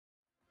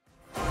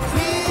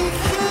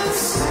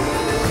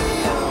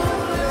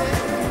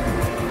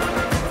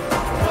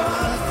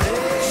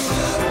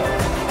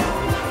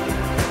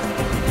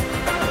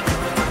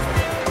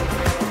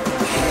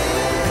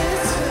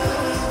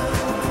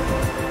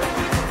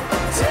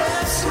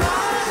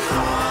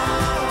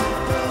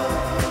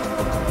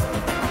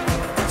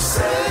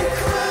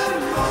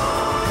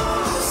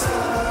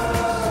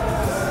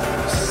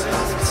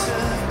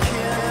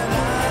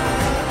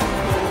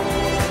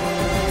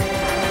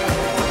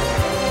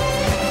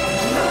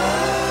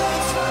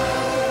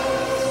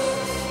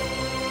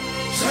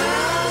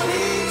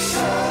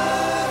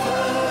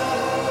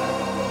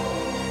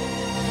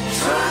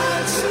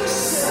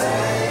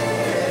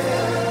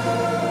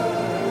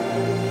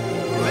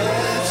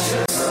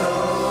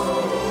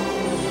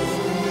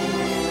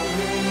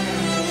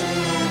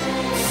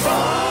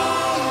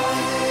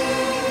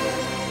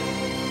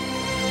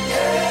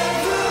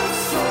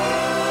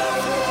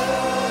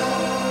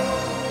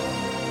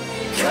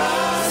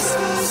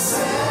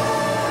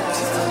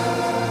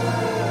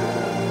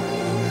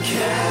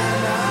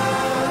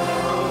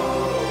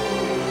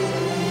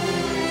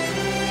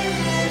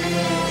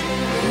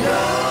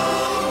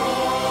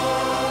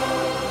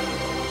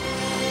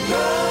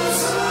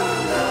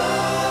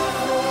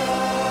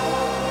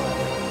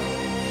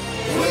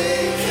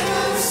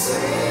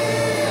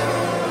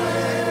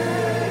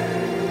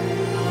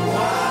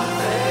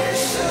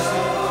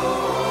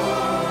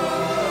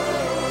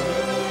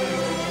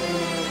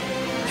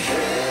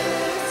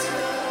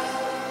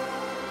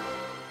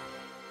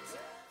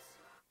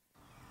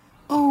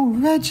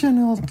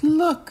Reginald,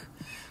 look!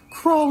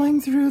 Crawling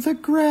through the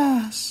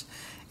grass.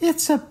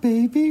 It's a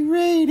baby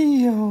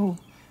radio.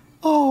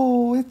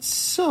 Oh, it's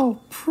so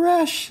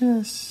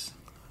precious.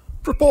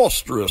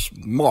 Preposterous,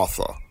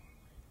 Martha.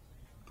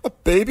 A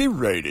baby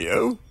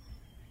radio?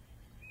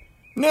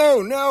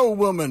 No,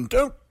 woman,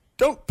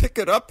 don't pick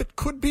it up. It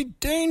could be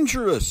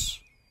dangerous.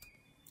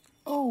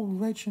 Oh,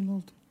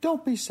 Reginald,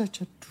 don't be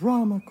such a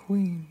drama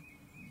queen.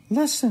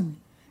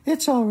 Listen,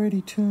 it's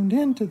already tuned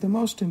in to the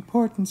most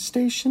important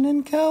station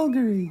in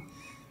Calgary,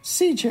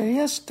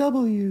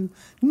 CJSW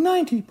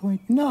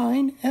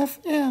 90.9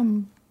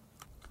 FM.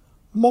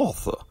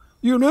 Martha,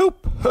 you know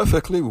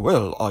perfectly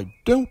well I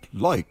don't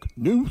like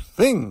new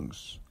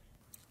things.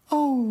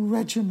 Oh,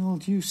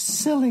 Reginald, you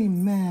silly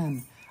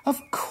man.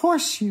 Of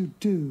course you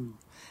do.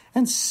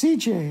 And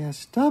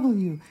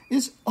CJSW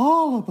is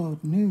all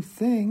about new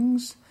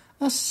things,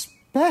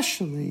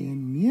 especially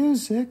in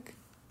music.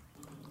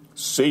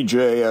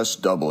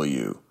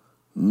 CJSW.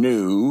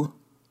 New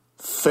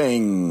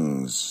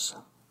things.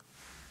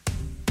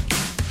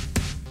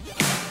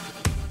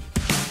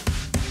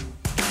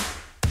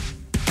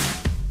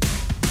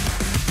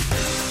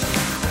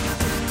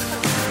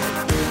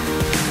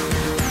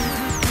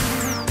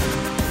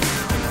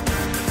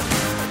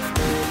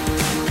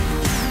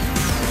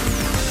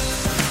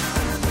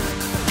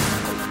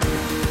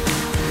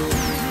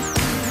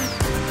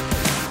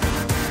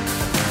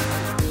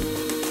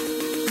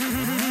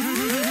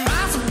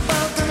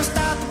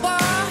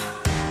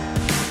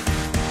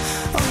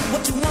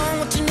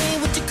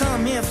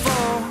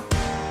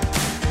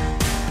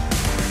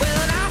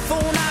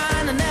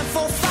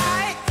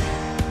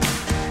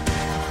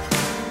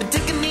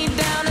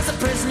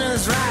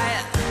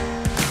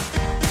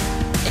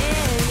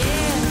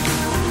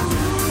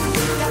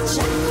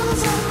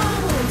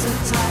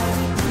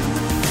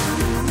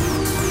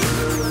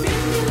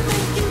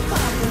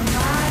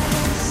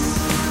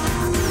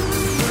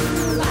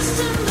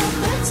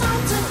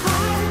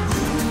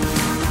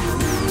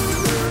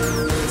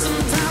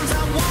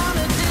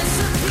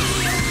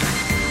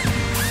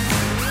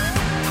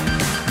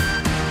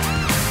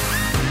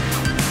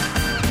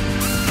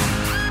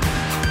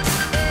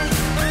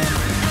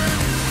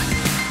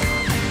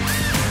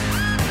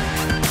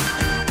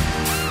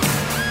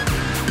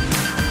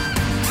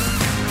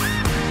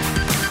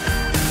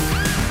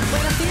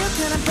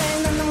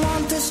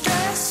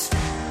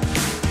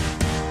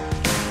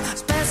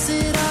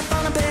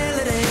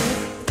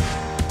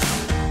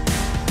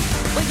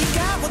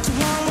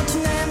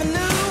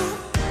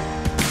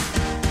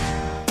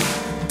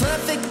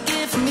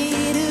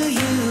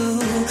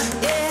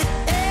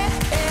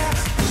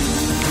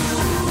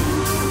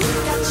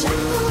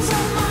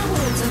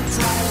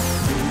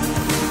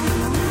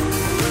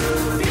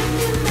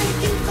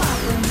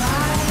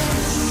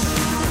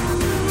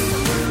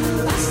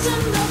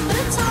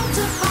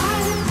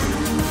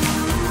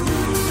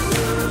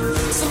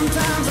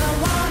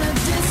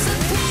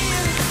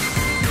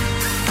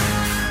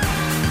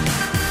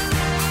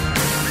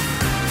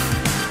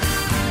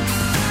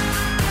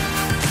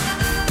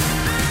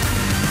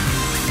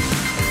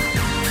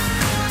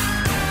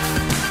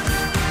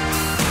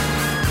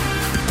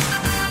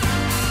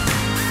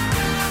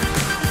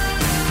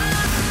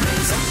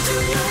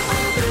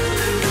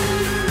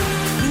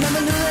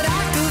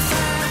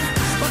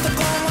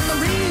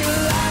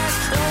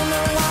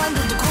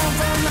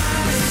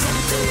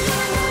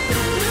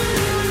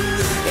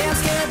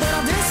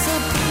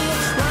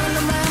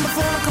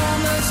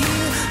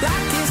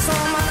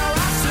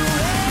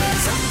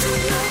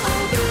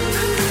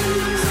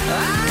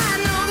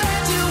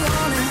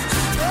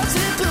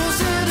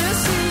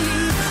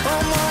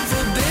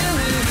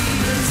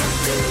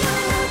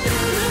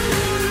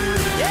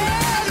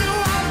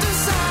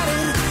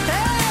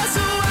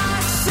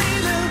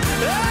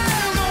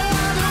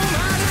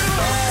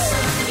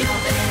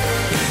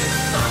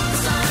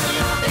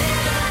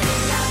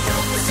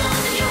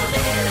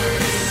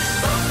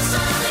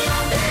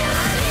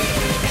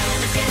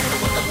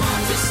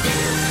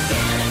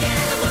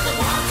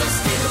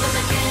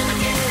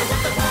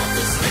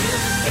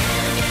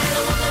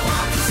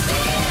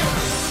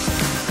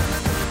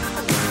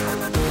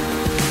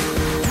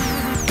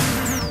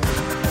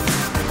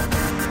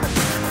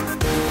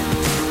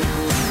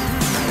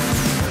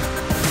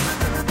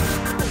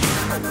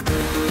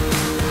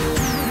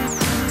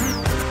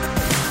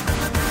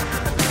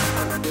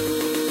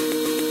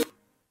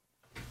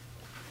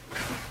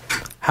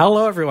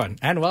 Hello, everyone,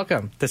 and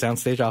welcome to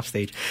Soundstage,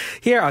 Offstage,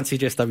 here on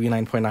CJSW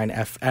 9.9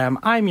 FM.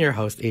 I'm your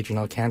host, Adrian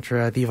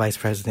Alcantara, the Vice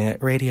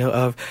President Radio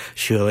of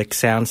Schulich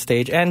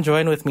Soundstage, and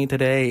joined with me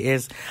today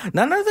is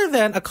none other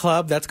than a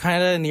club that's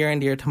kind of near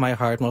and dear to my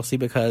heart, mostly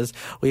because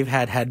we've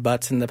had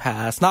headbutts in the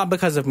past. Not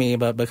because of me,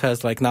 but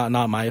because, not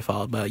my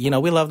fault, but,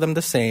 we love them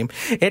the same.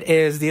 It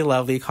is the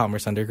lovely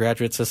Commerce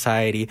Undergraduate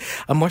Society,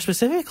 more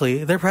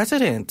specifically, their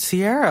president,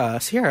 Sierra.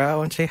 Sierra,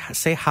 why don't you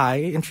say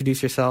hi,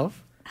 introduce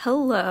yourself?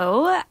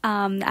 Hello.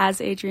 As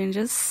Adrian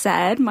just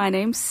said, my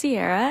name's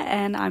Sierra,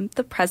 and I'm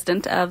the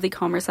president of the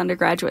Commerce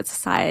Undergraduate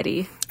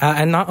Society.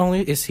 And not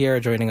only is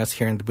Sierra joining us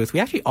here in the booth, we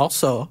actually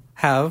also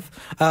have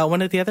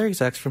one of the other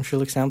execs from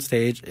Schulich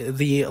Soundstage,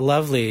 the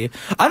lovely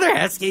other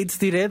Cascade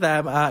student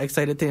that I'm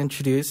excited to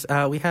introduce.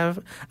 We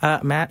have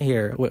Matt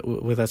here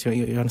with us.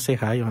 You want to say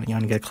hi? You want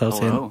to get close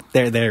Hello.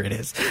 in? There it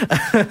is.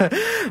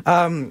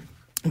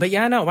 But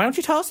yeah, no, why don't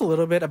you tell us a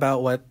little bit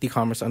about what the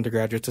Commerce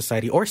Undergraduate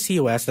Society, or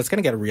CUS, that's going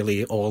to get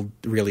really old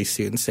really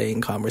soon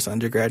saying Commerce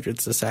Undergraduate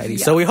Society.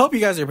 Yeah. So we hope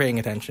you guys are paying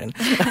attention.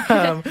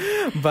 Why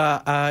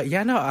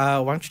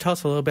don't you tell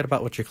us a little bit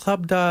about what your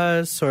club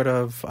does, sort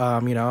of,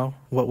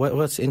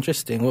 what's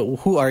interesting?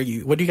 Who are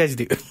you? What do you guys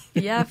do?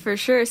 Yeah, for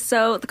sure.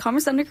 So the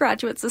Commerce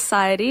Undergraduate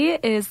Society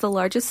is the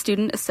largest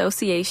student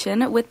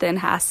association within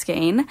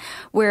Haskayne.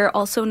 We're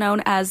also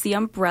known as the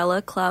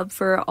umbrella club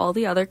for all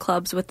the other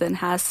clubs within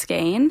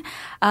Haskayne.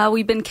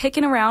 We've been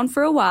kicking around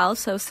for a while,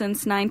 so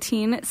since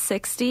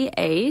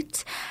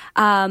 1968.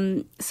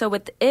 So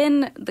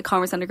within the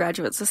Commerce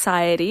Undergraduate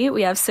Society,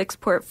 we have 6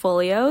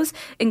 portfolios,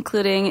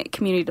 including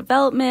community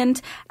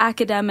development,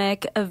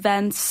 academic,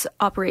 events,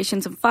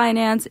 operations and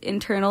finance,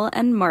 internal,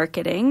 and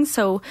marketing.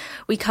 So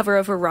we cover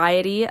a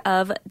variety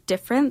of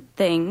different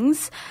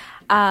things.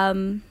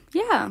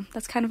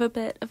 That's kind of a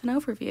bit of an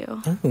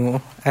overview.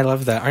 Ooh, I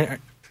love that.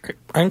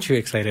 Aren't you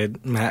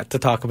excited, Matt, to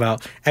talk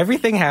about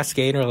everything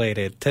Haskayne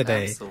related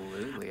today?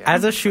 Absolutely.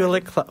 As a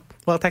Schulich club.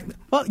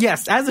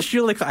 Yes, as a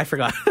Schulich, I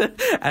forgot.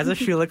 As a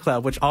Schulich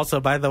club, which also,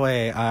 by the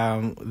way,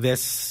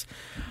 Schulich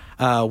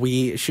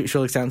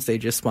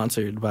Soundstage is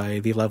sponsored by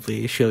the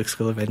lovely Schulich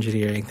School of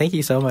Engineering. Thank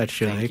you so much,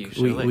 Schulich. Thank you,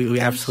 Schulich.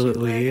 We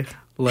absolutely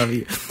love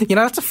you.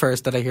 That's the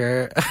first that I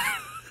hear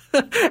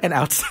an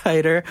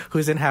outsider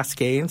who's in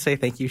Haskayne say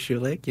thank you,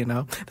 Schulich.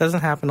 Doesn't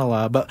happen a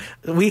lot, but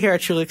we here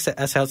at Schulich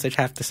Soundstage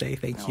have to say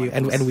thank you,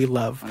 and we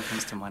love. When it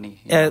comes to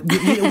money,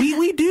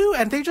 we do,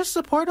 and they just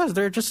support us.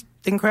 They're just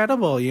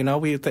incredible.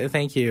 We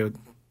thank you.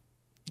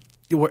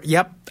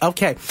 Yep.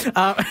 Okay.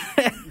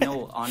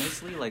 No,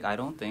 honestly, I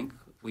don't think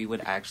we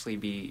would actually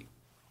be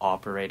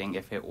operating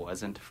if it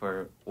wasn't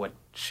for what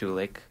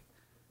Schulich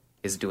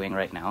is doing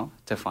right now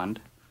to fund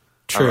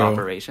our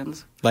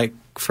operations.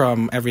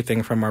 From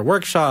everything from our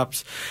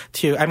workshops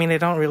to, they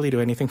don't really do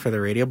anything for the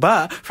radio,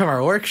 but from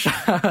our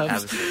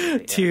workshops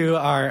to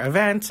our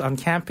events on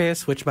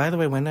campus, which, by the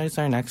way, when is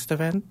our next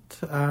event?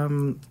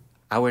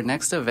 Our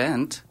next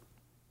event,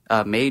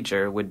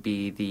 major, would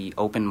be the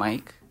open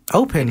mic.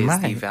 It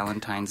is the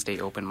Valentine's Day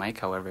open mic.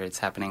 However, it's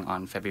happening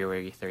on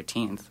February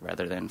 13th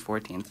rather than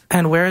 14th.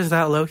 And where is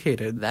that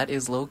located? That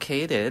is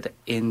located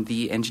in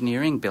the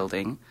engineering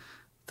building.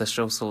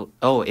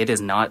 It is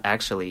not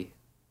actually.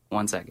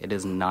 One sec. It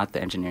is not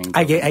the engineering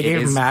building. I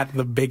gave Matt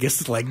the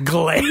biggest glare.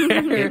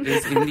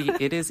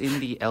 It is in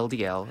the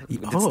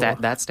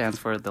LDL. That stands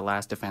for the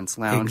Last Defense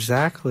Lounge.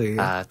 Exactly.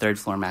 3rd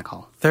floor Mac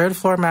Hall. 3rd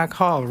floor Mac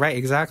Hall. Right,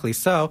 exactly.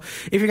 So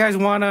if you guys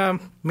want to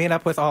meet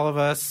up with all of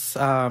us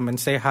and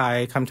say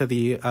hi, come to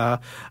the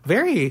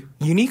very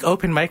unique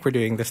open mic we're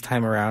doing this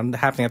time around,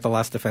 happening at the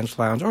Last Defense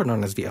Lounge, or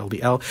known as the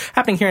LDL,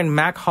 happening here in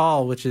Mac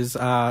Hall, which is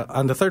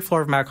on the 3rd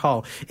floor of Mac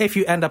Hall. If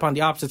you end up on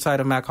the opposite side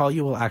of Mac Hall,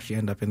 you will actually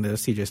end up in the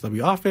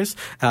CJSW office.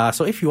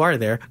 So if you are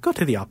there, go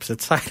to the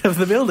opposite side of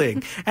the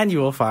building and you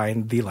will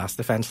find the Last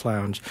Defense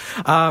Lounge.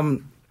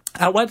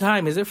 At what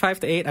time? Is it 5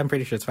 to 8? I'm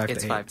pretty sure it's 5 to 8.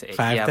 It's 5 to 8.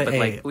 5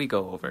 to 8. We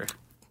go over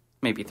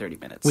maybe 30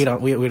 minutes. We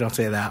don't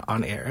say that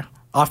on air.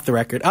 Off the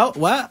record. Oh,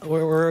 what?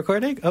 We're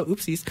recording? Oh,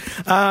 oopsies.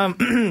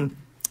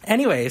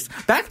 Anyways,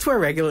 back to our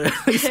regularly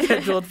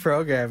scheduled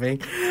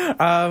programming.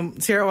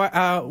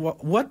 Sarah,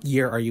 what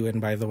year are you in,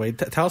 by the way?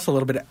 Tell us a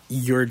little bit of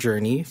your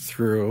journey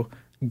through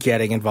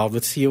getting involved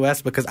with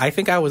CUS, because I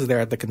think I was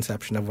there at the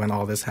conception of when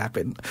all this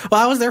happened.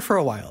 Well, I was there for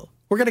a while.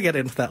 We're going to get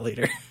into that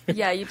later.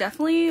 Yeah, you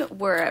definitely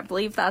were. I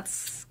believe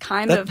that's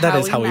kind of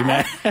how we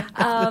met.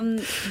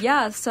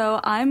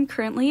 So I'm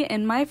currently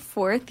in my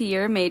 4th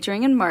year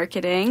majoring in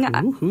marketing.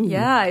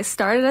 I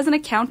started as an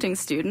accounting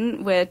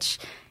student, which,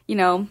 We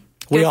all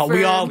did.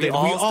 We all did.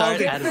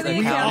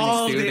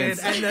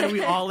 students. And then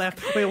we all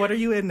left. Wait, what are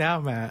you in now,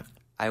 Matt?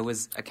 I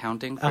was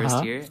accounting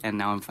first year, and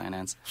now I'm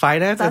finance.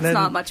 Finance? That's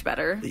not much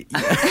better.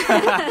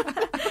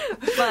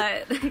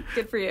 But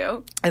good for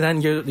you. And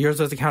then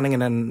yours was accounting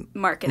and then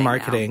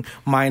marketing.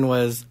 Mine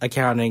was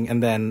accounting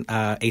and then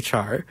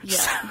HR.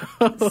 Yeah.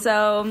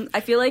 So I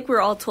feel like we're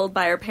all told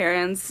by our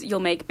parents, you'll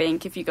make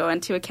bank if you go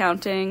into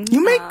accounting.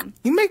 You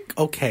make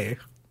okay.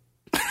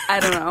 I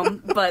don't know,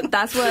 but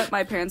that's what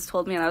my parents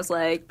told me, and I was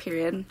like,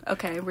 period.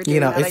 Okay, we're doing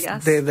that, I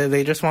guess.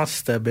 They just want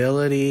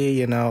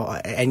stability,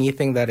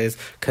 anything that is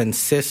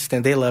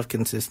consistent. They love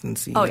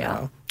consistency. Oh,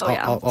 yeah.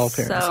 All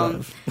parents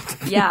love.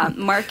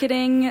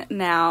 Marketing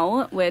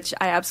now, which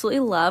I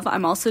absolutely love.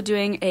 I'm also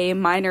doing a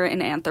minor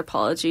in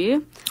anthropology.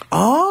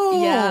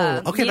 Oh,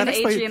 Yeah. okay. Me That and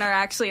explains Adrian are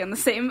actually in the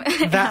same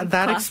that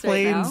class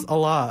explains right now. a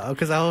lot,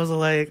 because I was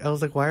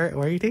like, why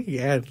are you taking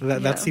it?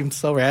 That Yeah. seems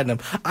so random.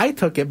 I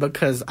took it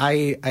because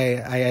I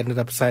ended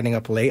up signing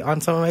up late on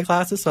some of my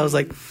classes, so I was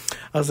like,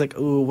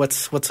 ooh,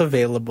 what's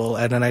available?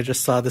 And then I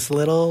just saw this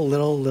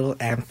little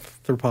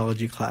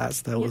anthropology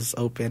class that was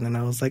open, and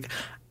I was like,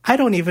 I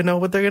don't even know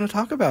what they're going to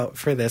talk about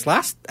for this.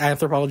 Last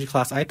anthropology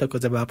class I took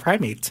was about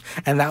primates,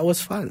 and that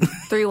was fun.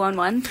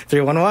 311.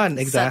 311,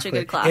 exactly. Such a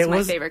good class.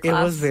 My favorite class.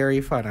 It was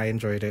very fun. I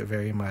enjoyed it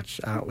very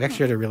much. We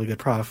actually had a really good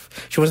prof.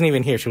 She wasn't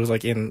even here. She was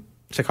like in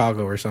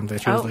Chicago or something.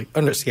 She was like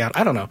under Seattle.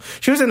 I don't know.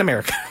 She was in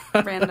America.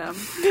 Random.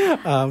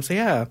 So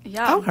yeah.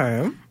 Yeah.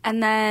 Okay.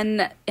 And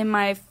then in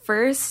my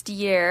first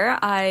year,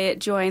 I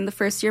joined the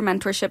first year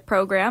mentorship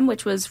program,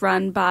 which was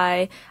run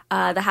by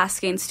the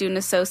Haskayne Student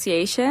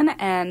Association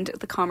and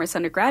the Commerce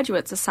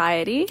Undergraduate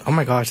Society. Oh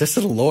my gosh, this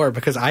is lore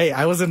because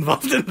I was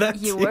involved in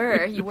that. You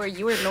too. were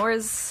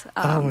Nora's.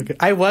 Oh my god,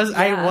 I was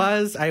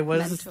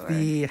mentor.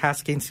 the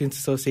Haskayne Students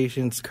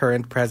Association's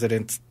current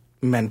president's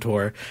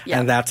mentor, Yeah.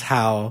 and that's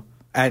how.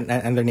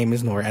 And their name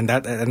is Nora, and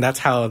that's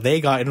how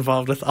they got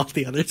involved with all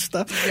the other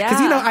stuff. Because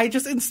Yeah. I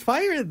just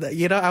inspired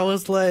that. I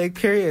was like,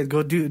 period,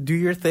 go do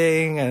your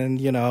thing, and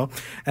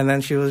and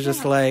then she was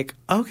just like,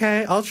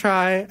 okay, I'll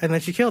try, and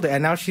then she killed it,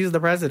 and now she's the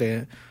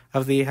president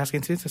of the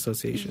Haskayne Students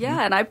Association.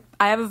 Yeah, and I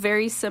have a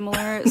very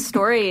similar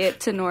story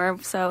to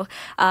Nora. So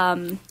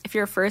if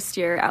you're a first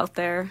year out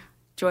there,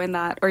 join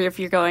that, or if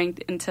you're going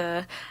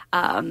into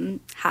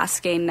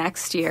Haskayne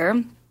next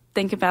year,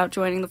 think about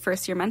joining the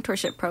first year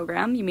mentorship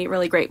program. You meet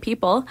really great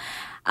people.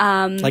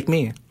 Like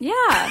me.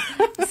 Yeah.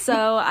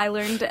 So I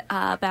learned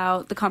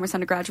about the Commerce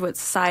Undergraduate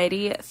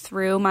Society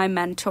through my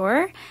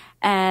mentor.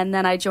 And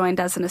then I joined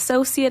as an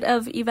associate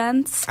of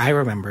events. I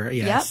remember,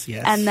 yes,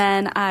 yes. And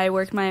then I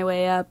worked my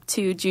way up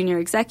to junior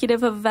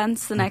executive of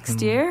events the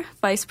next year,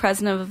 vice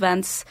president of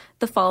events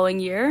the following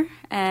year,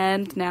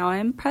 and now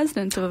I'm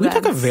president of events.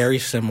 We took a very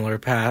similar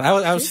path.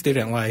 I was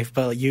student life,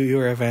 but you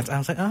were events. I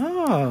was like,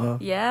 oh,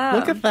 yeah.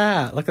 Look at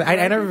that.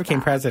 I never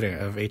became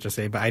president of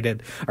HSA, but I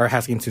did, or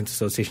Haskayne Students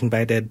Association, but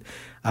I did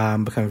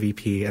become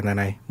VP, and then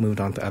I moved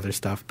on to other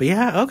stuff. But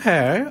yeah,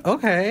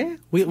 okay.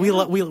 We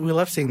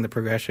love seeing the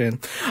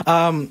progression.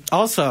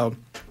 Also,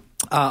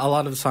 a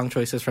lot of the song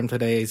choices from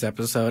today's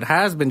episode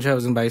has been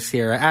chosen by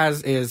Sierra,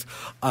 as is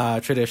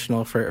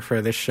traditional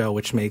for this show,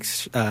 which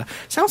makes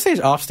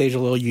Soundstage Offstage a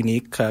little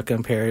unique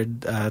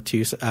compared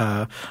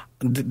to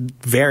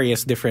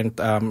various different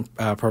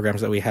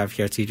programs that we have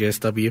here at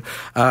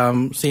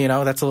CJSW.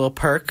 So that's a little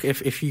perk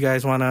if you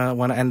guys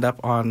wanna end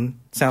up on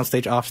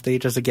Soundstage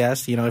Offstage as a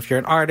guest. If you're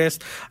an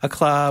artist, a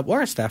club,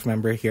 or a staff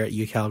member here at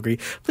UCalgary,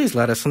 please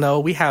let us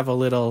know. We have a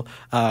little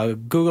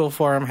Google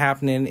form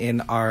happening in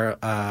our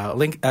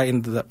link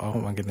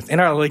in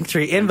our link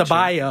tree in the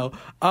bio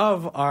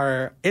of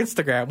our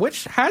Instagram,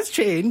 which has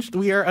changed.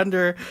 We are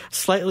under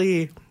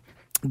slightly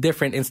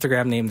different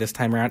Instagram name this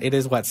time around. It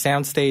is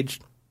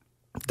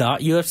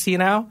Soundstage.UFC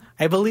now,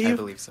 I believe. I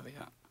believe so,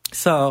 yeah.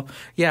 So,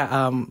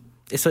 yeah,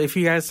 so if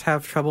you guys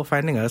have trouble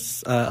finding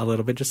us a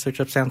little bit, just search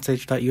up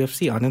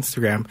soundstage.ufc on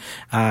Instagram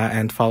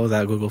and follow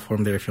that Google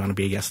form there if you want to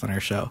be a guest on our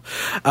show.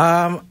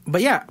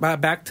 But yeah,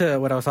 back to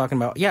what I was talking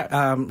about.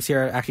 Yeah,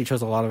 Sierra actually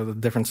chose a lot of the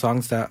different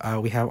songs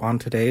that we have on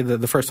today.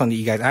 The first song that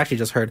you guys actually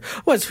just heard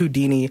was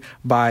Houdini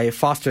by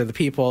Foster the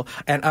People.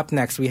 And up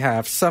next, we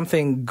have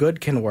Something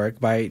Good Can Work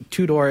by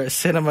Two Door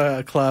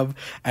Cinema Club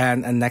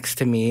and Next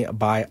to Me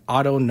by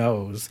Otto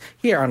Knows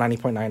here on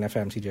 90.9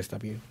 FM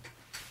CJSW.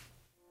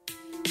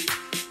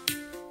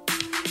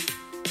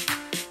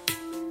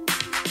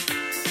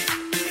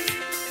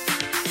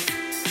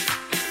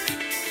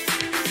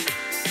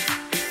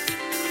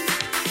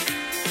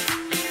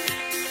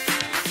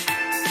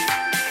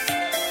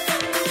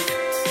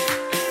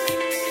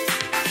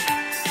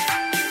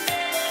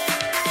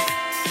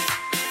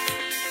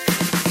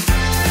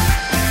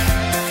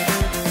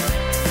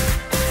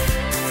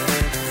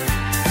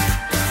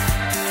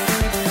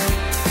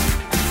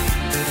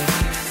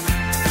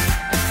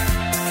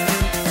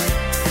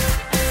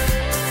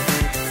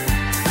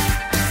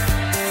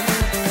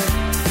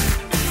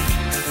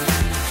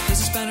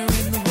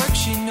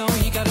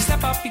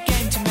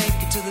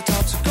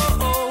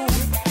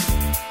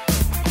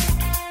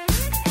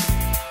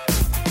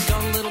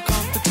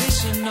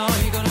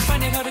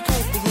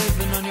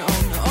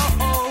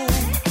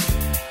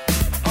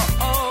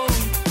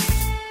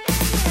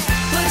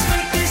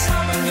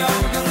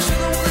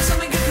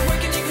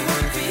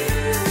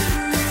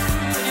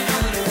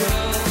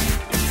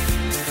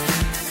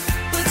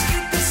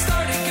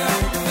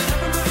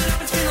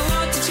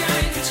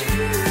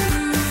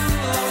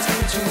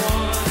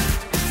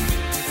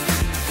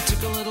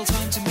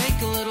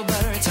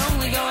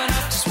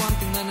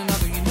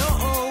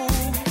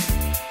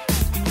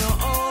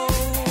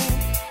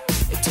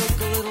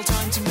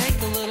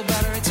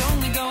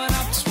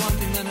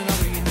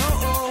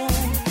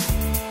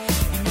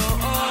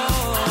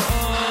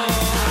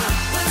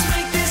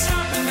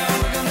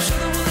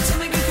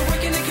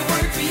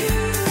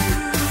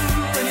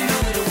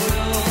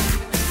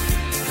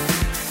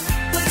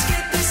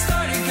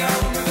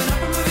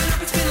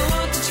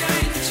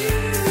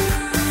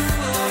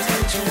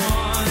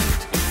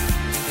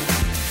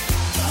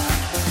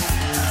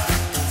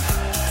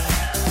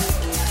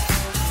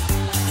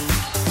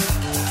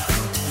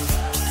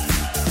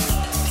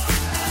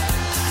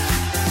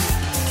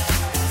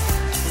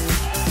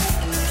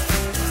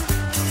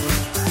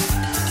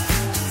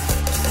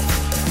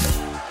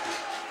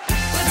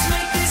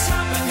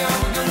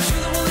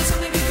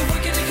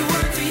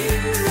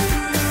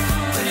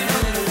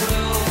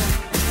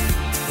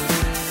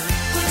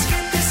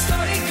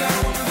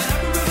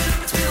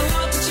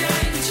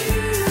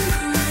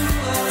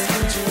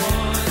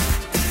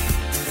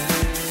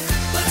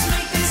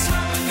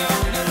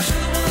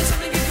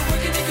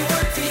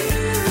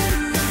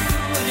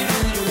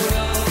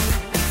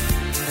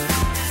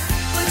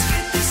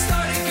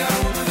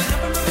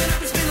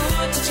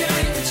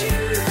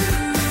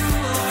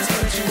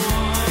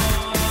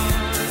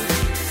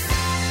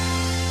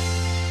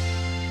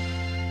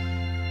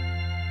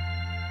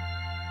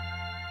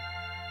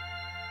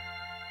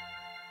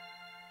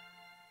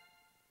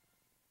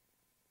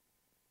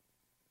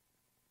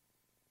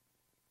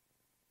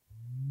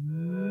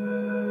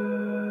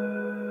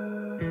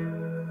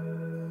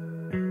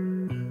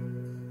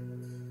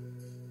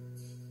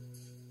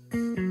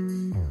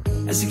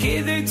 As a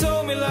kid they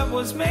told me love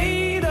was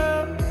made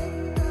up,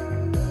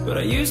 but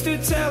I used to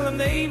tell them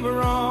they were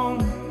wrong.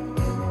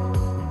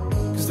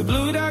 Cause the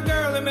blue-eyed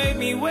girl that made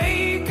me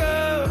wake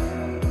up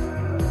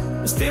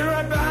is still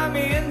right by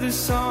me in this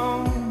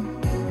song.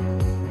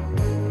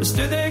 I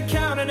stood there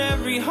counting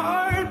every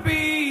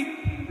heartbeat,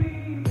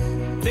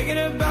 thinking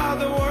about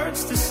the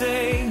words to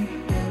say,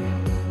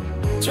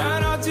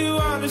 trying not to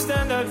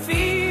understand that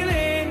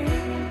feeling,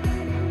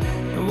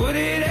 and would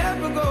it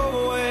ever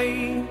go away?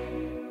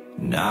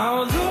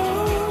 Now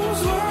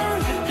those were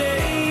the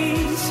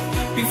days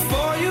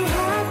before you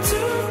had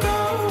to go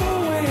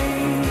away.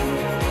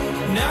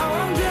 Now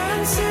I'm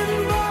dancing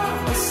by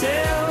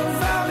myself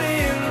out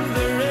in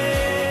the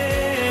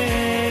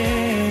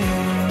rain.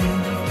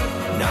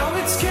 Now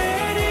it's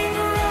getting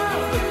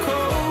rather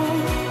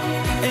cold,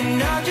 and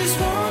I just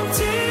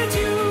wanted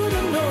you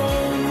to know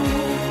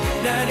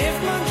that if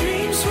my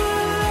dreams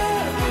will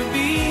ever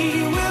be,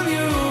 will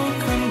you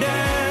come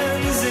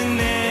dancing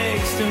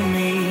next to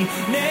me,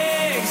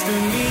 next to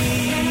me?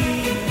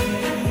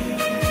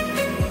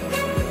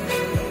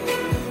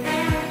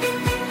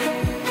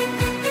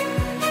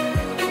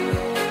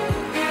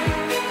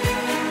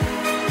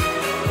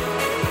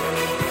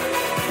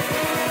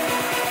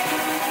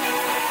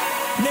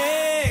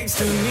 Next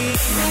to me.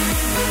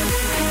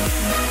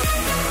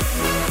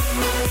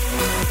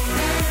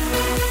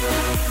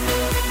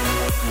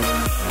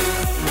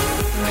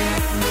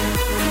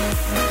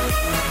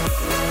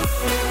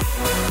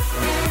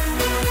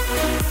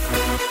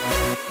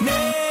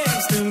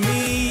 Next to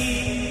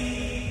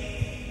me.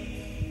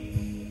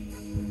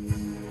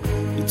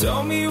 You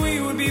told me we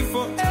would be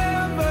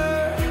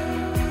forever,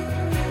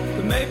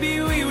 but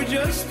maybe we were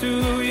just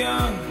too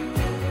young.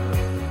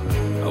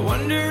 I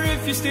wonder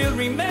if you still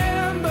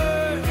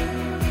remember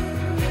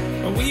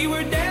when we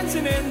were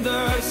dancing in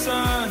the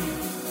sun.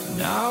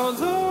 Now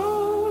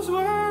those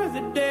were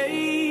the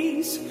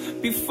days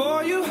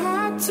before you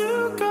had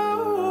to go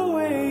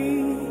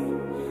away.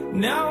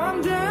 Now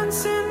I'm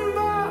dancing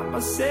by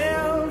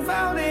myself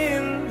out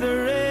in the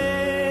rain.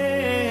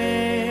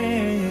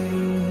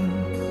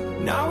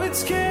 Now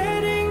it's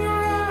getting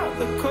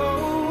rather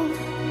cold,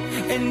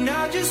 and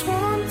I just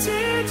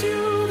wanted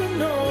you to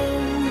know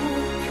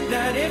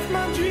that if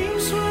my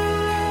dreams will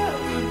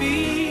ever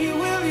be,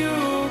 will you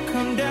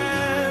come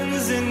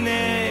dancing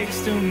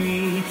next to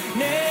me,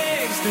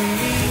 next to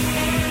me?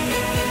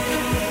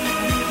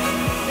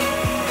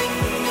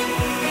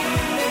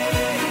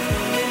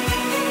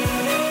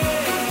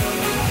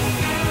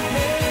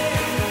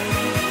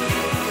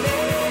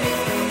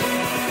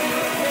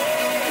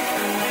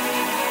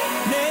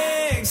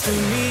 Next to me. Next to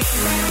me.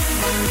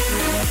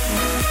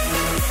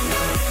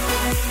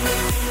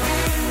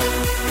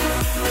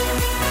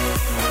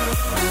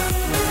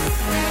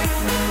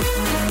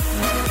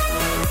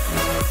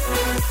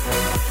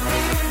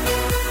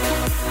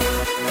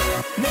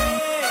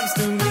 Next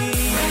to me. Next to me. Next to me. Next to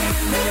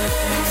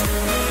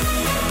me. Next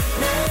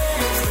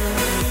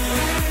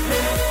to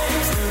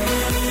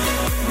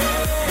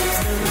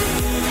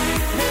me.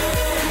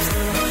 Next to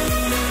me.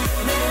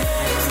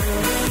 Next to me.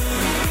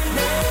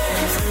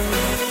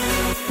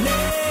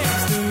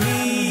 Next to me.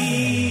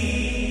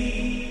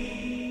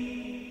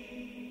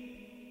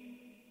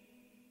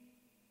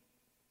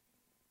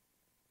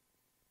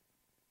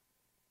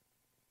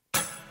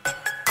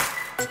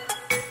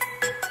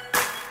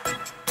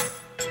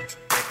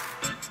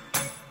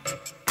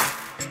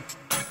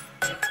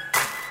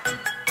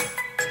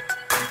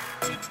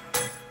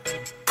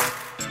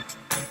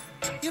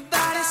 Your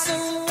body's so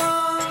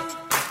warm,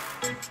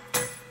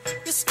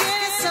 your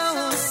skin is so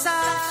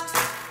soft.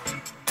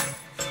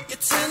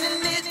 You're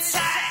turning it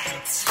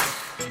tight,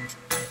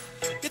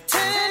 you're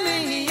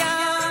turning me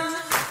on.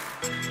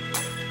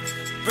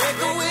 Break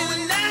away the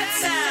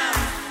nighttime,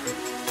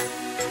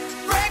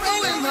 break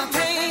away my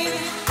pain.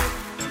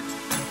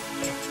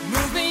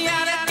 Move me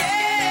out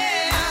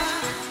again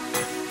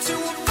to a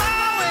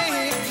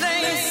faraway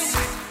place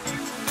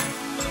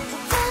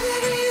where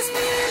it is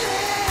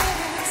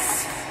meaningless,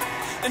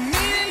 and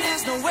meaning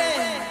has no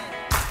end.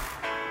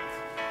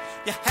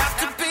 You have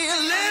to be a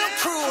little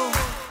cruel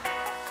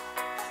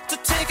to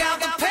take out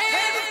the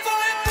pain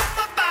before you put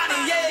my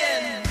body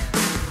in.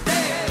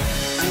 Hey.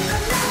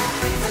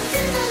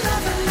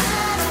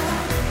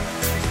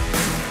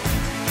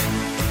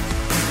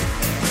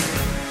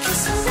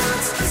 Kiss her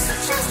once, kiss her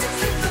twice to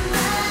keep the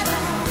night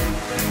on.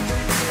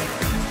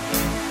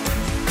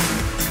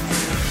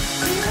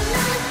 Be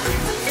alive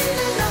with the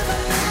feeling of a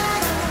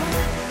night on.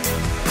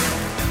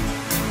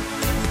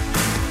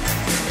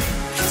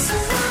 Kiss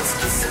her once,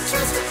 kiss her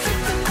twice to keep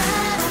the night on.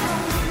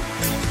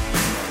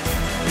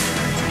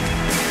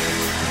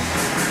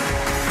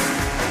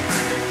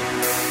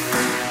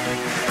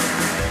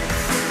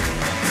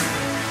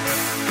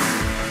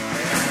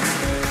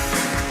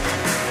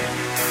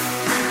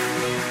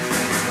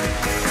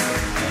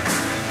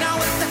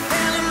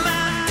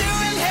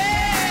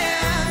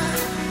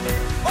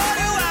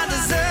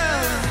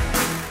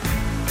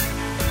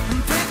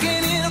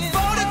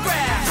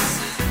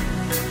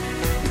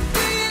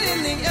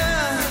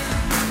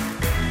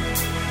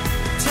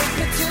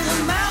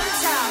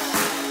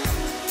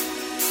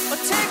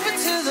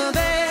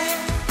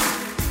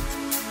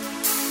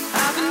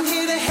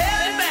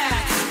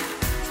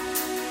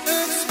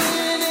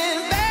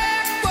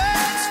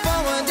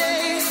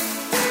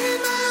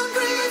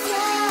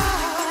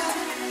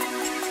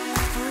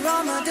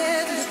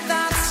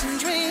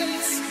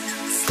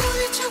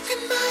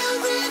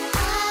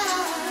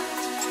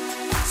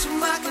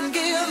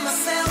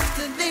 myself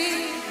to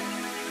thee.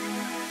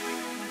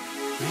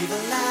 Leave a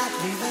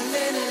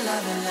little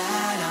loving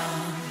light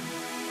on.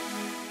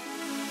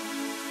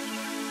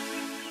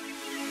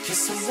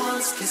 Kiss her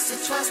once, kiss her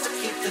twice to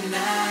keep the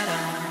night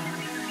on.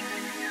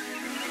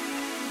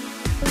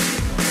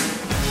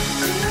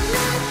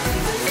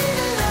 Leave a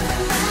little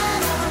loving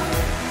light on.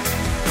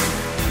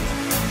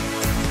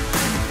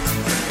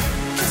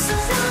 Kiss her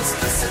once,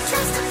 kiss her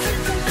twice to keep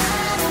the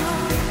night on.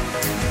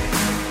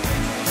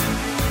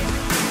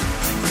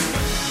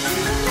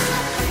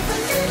 Leave a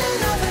little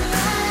loving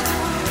light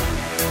on.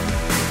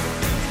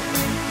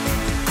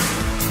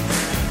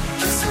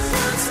 Kiss her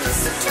once,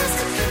 kiss her twice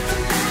to keep the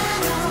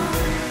night on.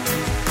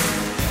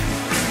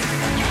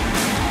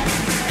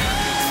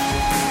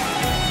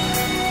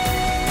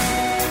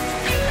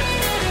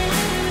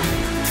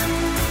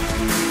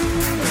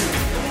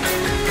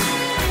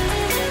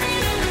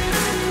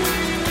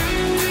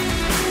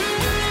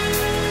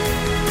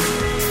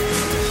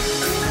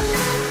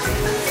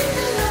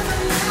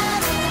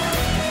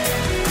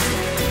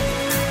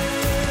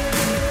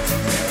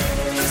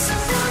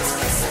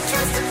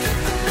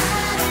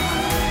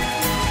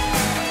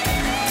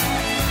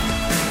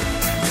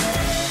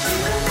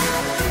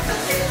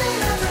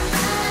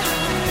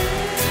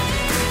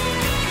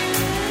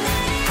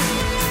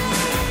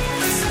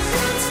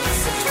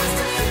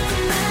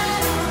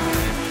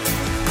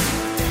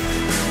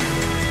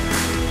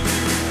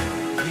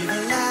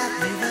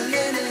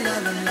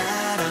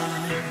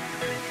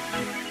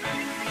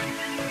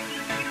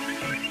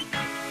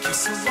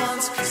 Kiss her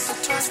once, kiss her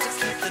twice to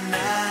keep the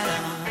night on.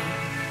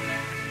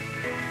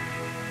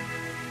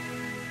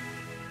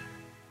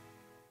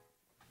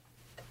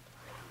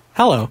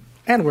 Hello,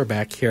 and we're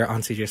back here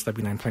on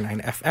CJSW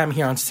 9.9 FM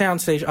here on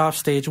Soundstage,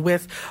 Offstage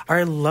with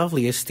our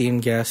lovely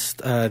esteemed guest,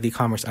 the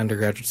Commerce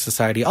Undergraduate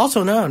Society,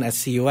 also known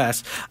as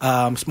CUS,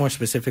 more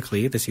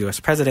specifically, the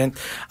CUS president,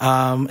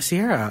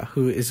 Sierra,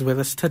 who is with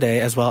us today,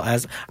 as well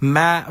as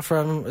Matt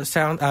from I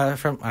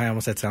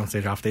almost said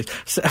Soundstage, Offstage,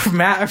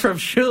 Matt from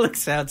Schulich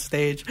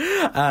Soundstage,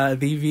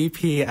 the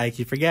VP, I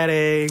keep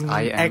forgetting.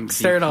 I am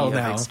external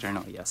VP now. of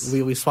external, yes.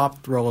 We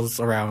swapped roles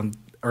around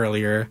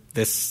earlier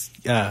this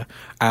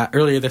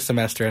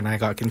semester, and I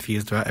got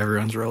confused about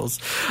everyone's roles.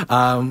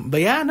 But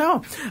yeah,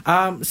 no.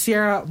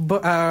 Sierra,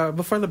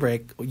 before the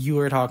break, you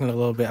were talking a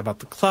little bit about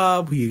the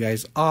club, who you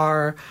guys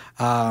are,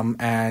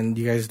 and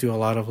you guys do a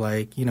lot of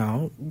you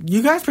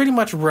guys pretty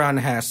much run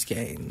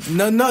Haskane.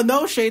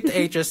 No shade to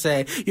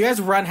HSA. You guys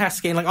run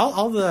Haskane, like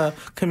all the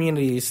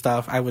community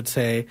stuff, I would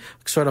say,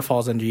 sort of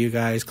falls under you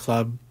guys.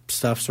 Club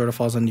stuff sort of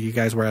falls under you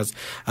guys, whereas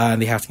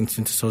the Haskine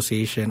Student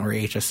Association, or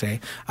HSA,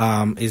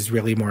 is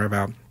really more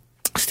about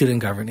student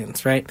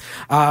governance, right?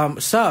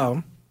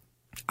 So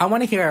I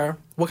want to hear,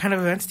 what kind of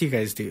events do you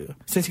guys do?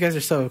 Since you guys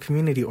are so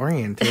community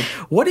oriented,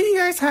 what do you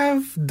guys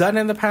have done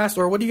in the past,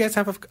 or what do you guys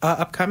have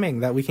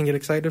upcoming that we can get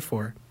excited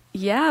for?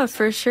 Yeah,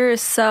 for sure.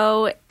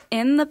 So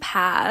in the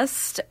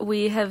past,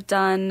 we have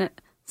done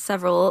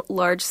several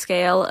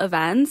large-scale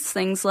events,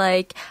 things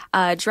like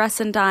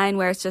Dress and Dine,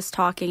 where it's just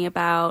talking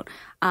about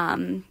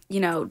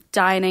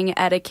dining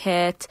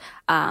etiquette,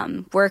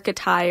 work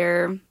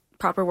attire,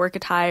 proper work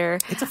attire.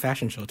 It's a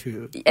fashion show,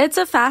 too. It's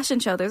a fashion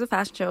show. There's a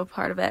fashion show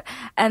part of it.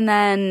 And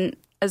then,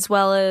 as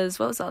well as,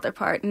 what was the other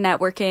part?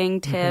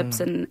 Networking, tips,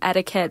 and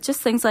etiquette,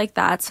 just things like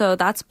that. So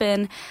that's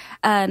been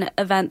an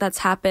event that's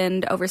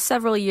happened over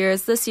several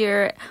years. This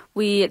year,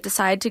 we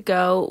decided to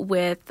go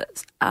with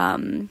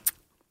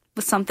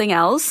something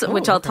else,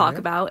 which I'll talk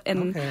about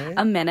in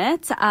a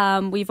minute.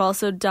 We've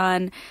also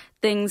done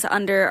things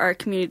under our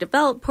community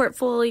development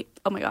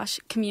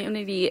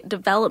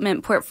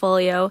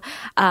portfolio,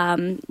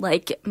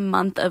 like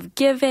Month of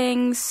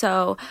Giving.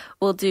 So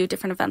we'll do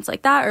different events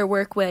like that, or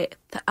work with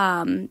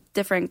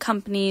different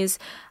companies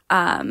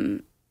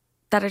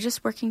that are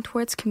just working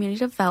towards community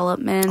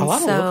development. A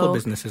lot of local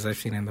businesses I've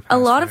seen in the past. A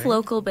lot of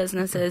local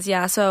businesses,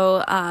 yeah.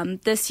 So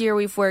this year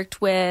we've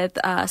worked with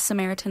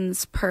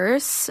Samaritan's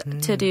Purse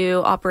to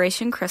do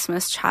Operation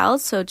Christmas Child.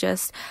 So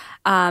just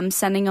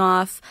sending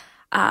off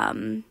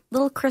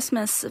little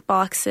Christmas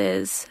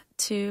boxes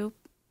to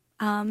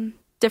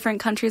different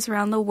countries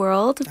around the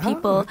world,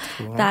 people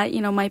that,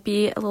 might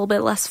be a little bit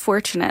less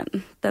fortunate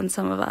than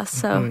some of us.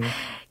 So,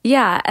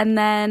 yeah. And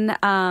then,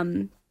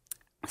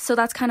 so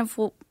that's kind of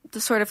the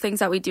sort of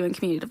things that we do in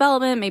community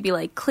development, maybe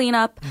like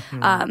cleanup.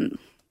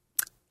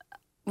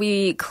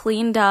 We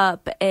cleaned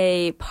up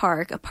a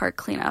park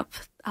cleanup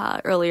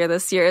earlier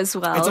this year as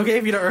well. It's okay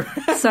if you don't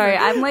remember. Sorry,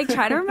 I'm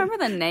trying to remember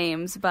the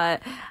names,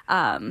 but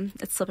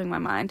it's slipping my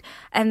mind.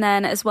 And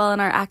then as well in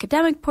our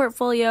academic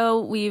portfolio,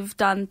 we've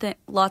done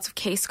lots of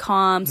case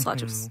comms,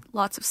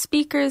 lots of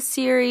speakers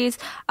series.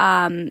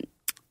 And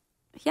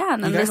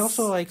then you guys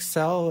also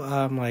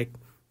sell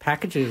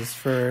packages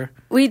for.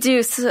 We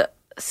do.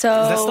 So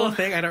Is that still a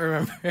thing? I don't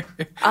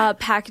remember.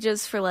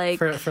 packages for like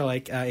for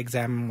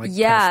exam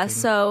yeah.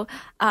 testing. So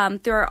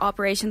through our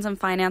operations and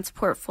finance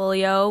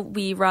portfolio,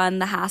 we run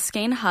the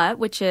Haskane Hut,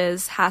 which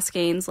is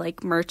Haskane's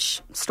like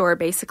merch store,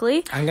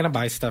 basically. I'm gonna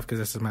buy stuff because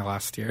this is my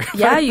last year.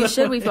 Yeah, you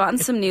should. We've gotten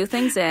some new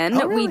things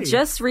in. Oh, really? We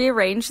just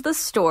rearranged the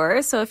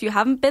store, so if you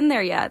haven't been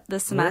there yet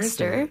this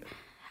semester. Where is it?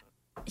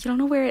 You don't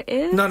know where it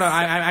is? No,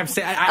 I'm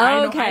saying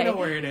I Okay. know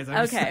where it is.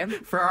 I'm Okay.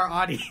 just, for our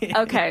audience.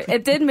 Okay,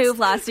 it did move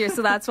last year,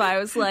 so that's why I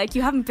was like,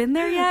 you haven't been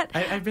there yet?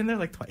 I've been there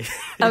like twice.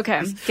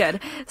 Okay,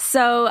 good.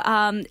 So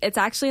it's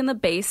actually in the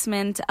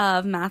basement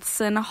of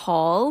Matheson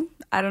Hall.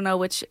 I don't know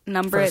which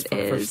number it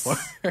is.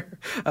 First floor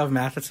of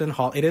Matheson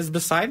Hall. It is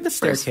beside the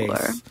First staircase.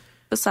 floor,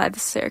 beside the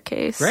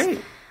staircase. Right.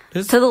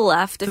 Just To the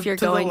left if you're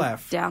to the going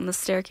left. down the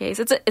staircase.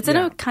 It's in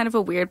Yeah. a kind of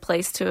a weird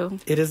place too.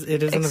 It is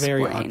in a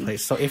very odd Explain.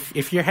 place. So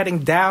if you're heading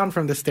down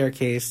from the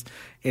staircase,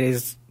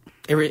 if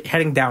you're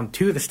heading down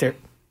to the stair.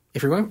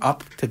 If you're going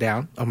up to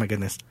down, oh my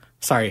goodness,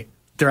 sorry,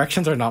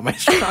 directions are not my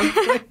strong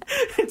point.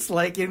 It's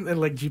like in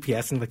like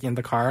GPS and like in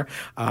the car.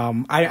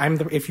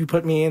 If you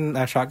put me in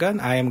a shotgun,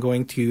 I am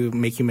going to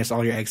make you miss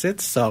all your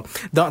exits. So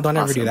don't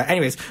ever do that.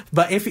 Anyways,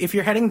 but if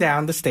you're heading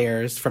down the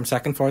stairs from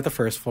second floor to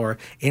first floor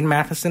in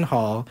Matheson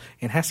Hall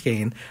in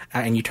Haskane,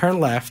 and you turn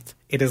left,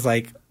 it is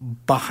like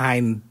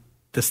behind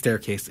the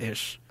staircase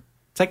ish.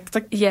 It's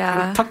like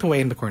Yeah. tucked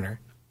away in the corner.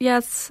 Yeah,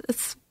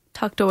 it's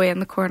tucked away in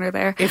the corner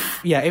there.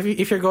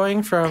 If you're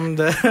going from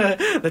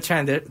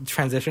the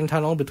transition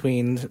tunnel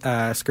between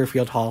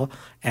Scurfield Hall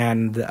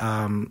and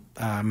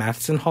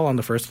Matheson Hall on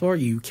the first floor,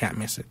 you can't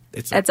miss it.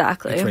 It's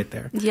Exactly. right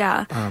there.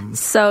 Yeah.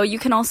 So you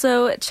can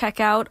also check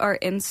out our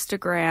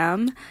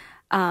Instagram.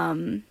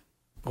 Well,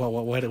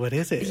 what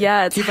is it?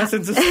 Yeah, it's keep us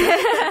in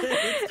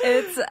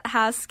It's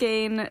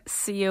Haskane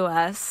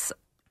CUS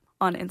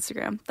on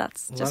Instagram.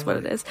 That's just what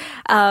it is.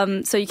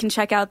 So you can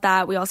check out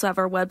that. We also have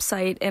our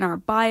website in our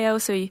bio,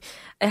 so it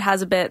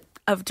has a bit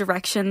of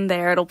direction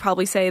there. It'll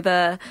probably say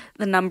the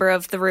number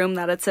of the room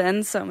that it's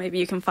in, so maybe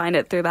you can find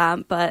it through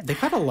that. But They've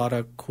got a lot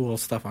of cool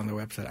stuff on their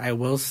website. I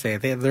will say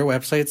their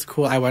website's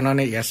cool. I went on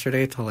it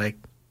yesterday to I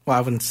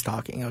wasn't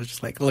stalking. I was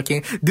just like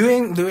looking,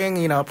 doing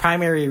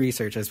primary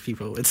research, as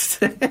people would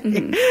say,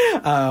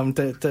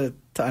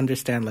 to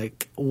understand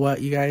like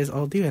what you guys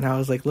all do. And I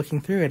was like looking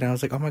through it, and I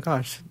was like, oh my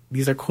gosh,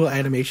 these are cool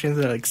animations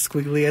that are like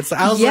squiggly.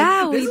 I was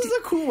like, this is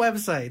a cool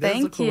website.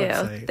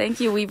 Thank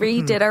you. We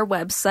redid our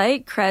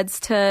website. Creds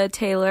to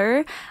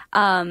Taylor.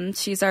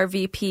 She's our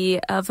VP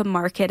of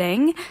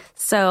marketing.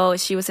 So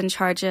she was in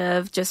charge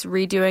of just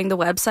redoing the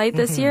website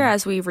this year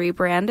as we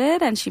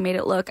rebranded, and she made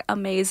it look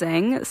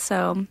amazing.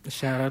 So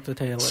shout out to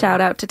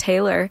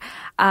Taylor.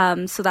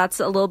 So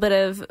that's a little bit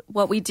of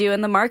what we do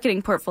in the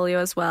marketing portfolio,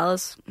 as well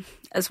as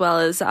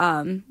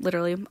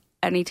literally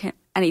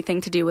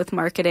anything to do with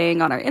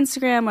marketing on our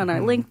Instagram, on our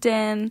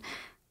LinkedIn.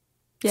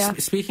 Yeah.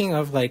 Speaking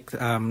of like the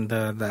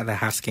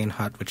Haskane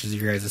Hut, which is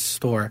your guys'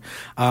 store,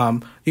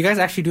 you guys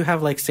actually do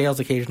have like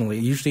sales occasionally.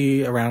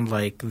 Usually around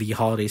like the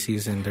holiday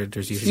season,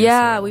 there's usually a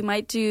sale. We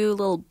might do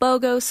little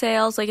BOGO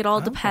sales. Like it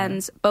all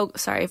depends.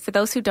 Sorry, for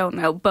those who don't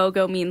know,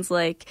 BOGO means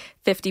like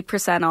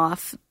 50%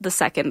 off the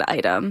second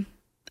item.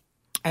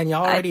 And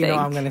y'all already know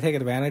I'm going to take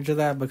advantage of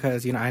that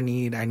because, I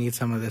need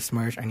some of this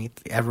merch. I need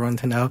everyone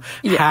to know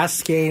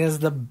Haskane is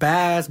the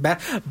best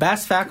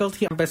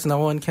faculty. Best no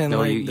one can.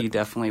 No, you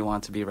definitely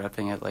want to be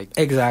repping it. Like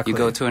exactly. You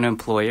go to an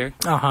employer.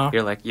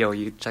 You're like, yo,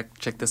 you check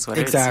this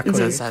sweater. Exactly.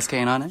 It says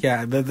Haskane on it.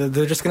 Yeah,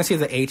 they're just going to see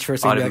the H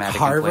first and be like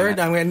Harvard.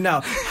 I'm going to no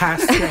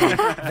Haskane.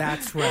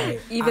 That's right.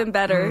 Even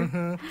better.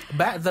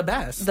 The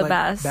best. The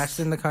best.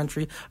 Best in the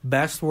country.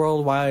 Best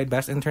worldwide.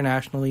 Best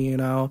internationally.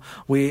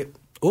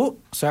 Oh,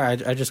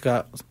 sorry, I just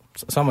got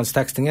someone's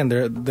texting in.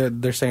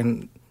 They're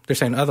saying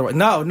otherwise.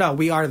 No,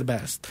 we are the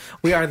best.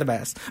 We are the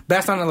best.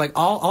 Best on like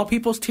all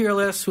people's tier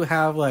lists who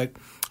have like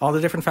all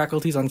the different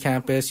faculties on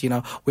campus.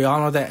 We all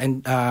know that,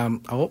 and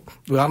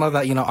we all know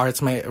that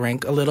arts might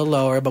rank a little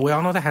lower, but we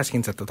all know that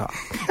Haskane's at the top.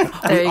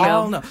 There you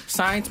all go. know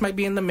science might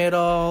be in the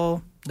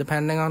middle,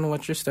 depending on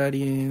what you're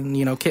studying.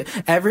 No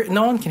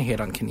one can hate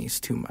on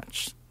Kines too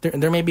much.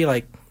 There may be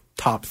like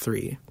top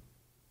 3,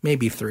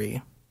 maybe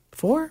 3,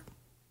 4.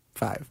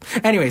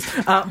 5. Anyways,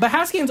 but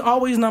Haskane's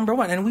always number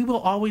 1, and we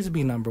will always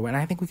be number 1.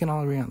 I think we can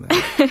all agree on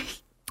that.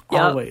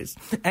 Always.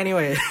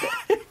 Anyway.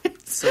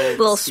 So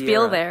little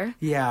spiel there.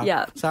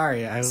 Yeah.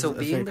 Sorry. So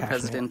being the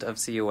president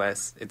of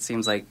CUS, it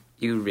seems like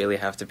you really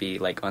have to be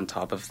like on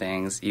top of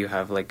things. You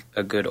have like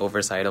a good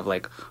oversight of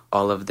like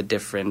all of the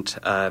different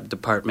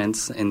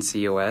departments in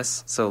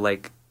CUS. So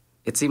like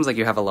it seems like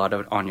you have a lot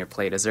on your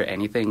plate. Is there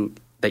anything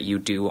that you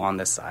do on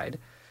the side?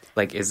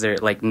 Like is there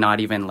like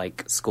not even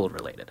like school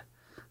related?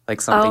 Like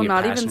something you're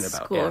passionate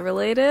about. Not even school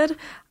related.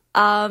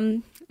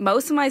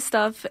 Most of my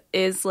stuff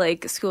is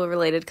like school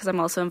related because I'm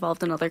also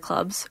involved in other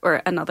clubs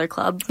or another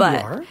club.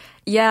 But you are?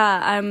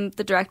 Yeah, I'm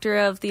the director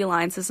of the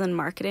Alliances and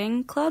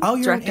Marketing Club. Oh,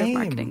 you're director an of AIM.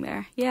 marketing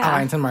there. Yeah,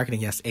 Alliance and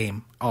Marketing. Yes,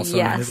 AIM. Also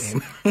known as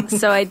AIM.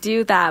 So I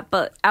do that,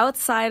 but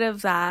outside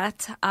of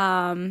that,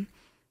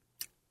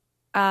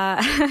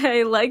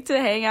 I like to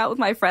hang out with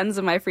my friends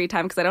in my free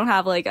time because I don't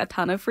have like a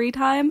ton of free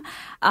time.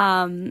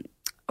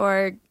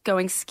 Or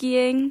going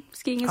skiing.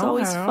 Skiing is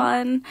always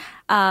fun.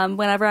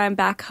 Whenever I'm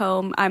back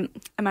home, I'm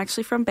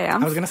actually from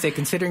Banff. I was gonna say,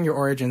 considering your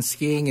origin,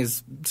 skiing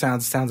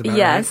sounds about right.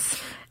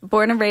 Yes.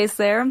 Born and raised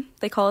there.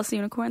 They call us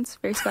unicorns.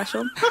 Very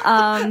special.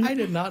 I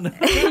did not know.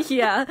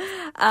 Yeah.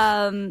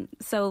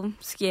 So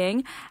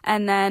skiing.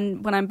 And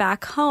then when I'm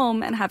back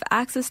home and have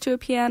access to a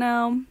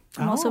piano,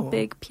 I'm also a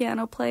big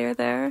piano player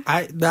there.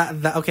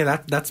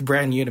 That's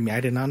brand new to me. I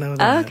did not know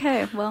that.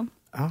 Okay. Well,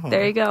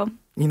 there you go.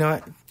 You know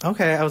what?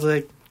 Okay. I was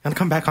like, I'm gonna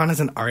come back on as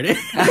an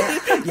artist.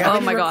 Oh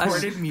my gosh.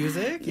 Recorded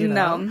music?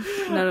 No.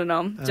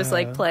 Just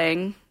like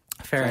playing.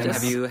 Fair enough.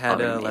 Have you had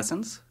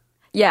lessons?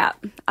 Yeah,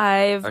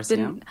 I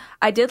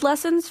did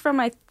lessons from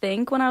I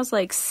think when I was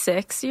like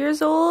 6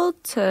 years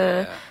old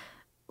to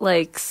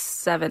like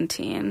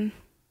 17.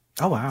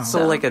 Oh wow!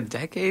 So like a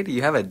decade?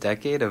 You have a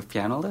decade of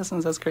piano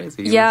lessons? That's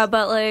crazy. Yeah,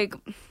 but like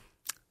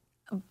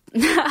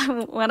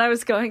when I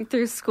was going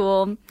through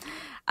school,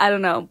 I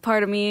don't know.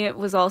 Part of me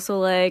was also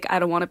like, I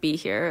don't want to be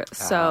here.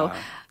 So,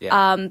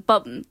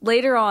 but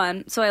later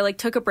on, so I like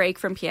took a break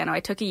from piano. I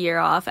took a year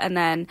off and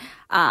then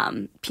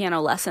piano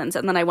lessons.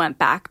 And then I went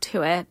back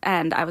to it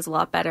and I was a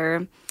lot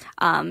better.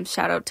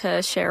 Shout out to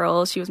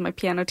Cheryl. She was my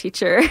piano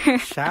teacher.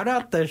 Shout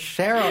out to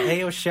Cheryl.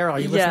 Ayo, Cheryl. Are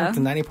you listening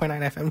to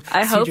 90.9 FM?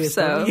 I hope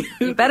so.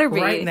 You better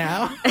be. Right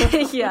now.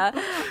 Yeah.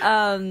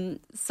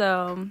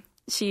 So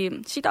she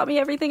taught me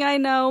everything I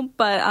know,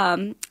 but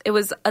it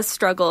was a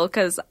struggle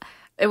because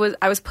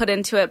I was put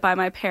into it by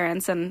my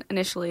parents, and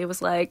initially it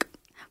was like,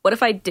 what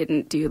if I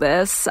didn't do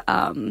this?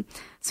 So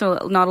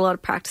not a lot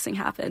of practicing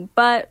happened,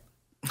 but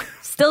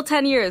still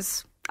 10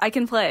 years I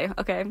can play.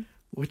 Okay.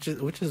 Which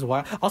is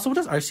why. Also, what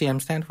does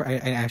RCM stand for? I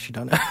actually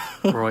don't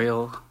know.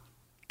 Royal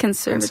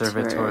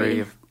Conservatory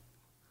of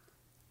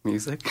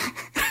Music.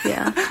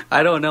 Yeah.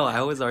 I don't know.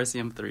 I was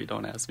RCM 3.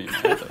 Don't ask me.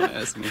 Don't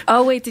ask me.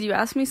 Oh wait, did you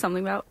ask me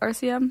something about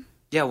RCM?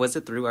 Yeah. Was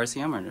it through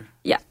RCM or?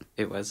 Yeah.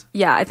 It was.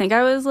 Yeah, I think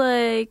I was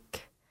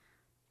like,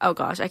 oh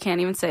gosh, I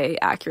can't even say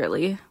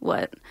accurately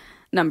what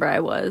number I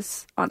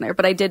was on there,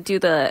 but I did do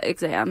the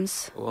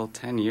exams. Well,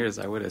 10 years,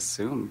 I would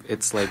assume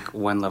it's like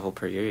one level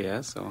per year,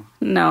 yeah. So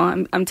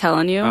no, I'm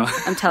telling you,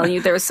 I'm telling you,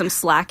 there was some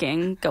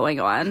slacking going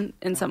on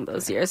in some of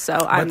those years. So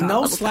I'm but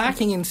no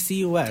slacking in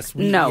CUS.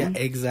 No, yeah,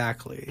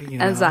 exactly, you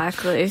know?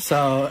 Exactly.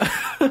 So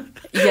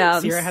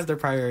yeah, Sierra has their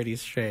priorities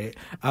straight.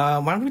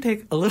 Why don't we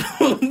take a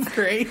little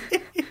break?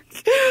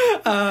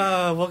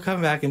 We'll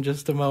come back in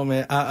just a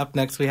moment. Up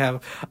next, we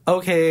have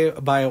 "Okay"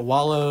 by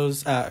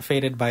Wallows,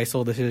 "Faded" by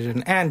Soul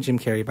Decision, and "Jim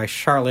Carrey" by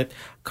Charlotte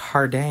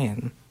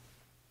Cardin.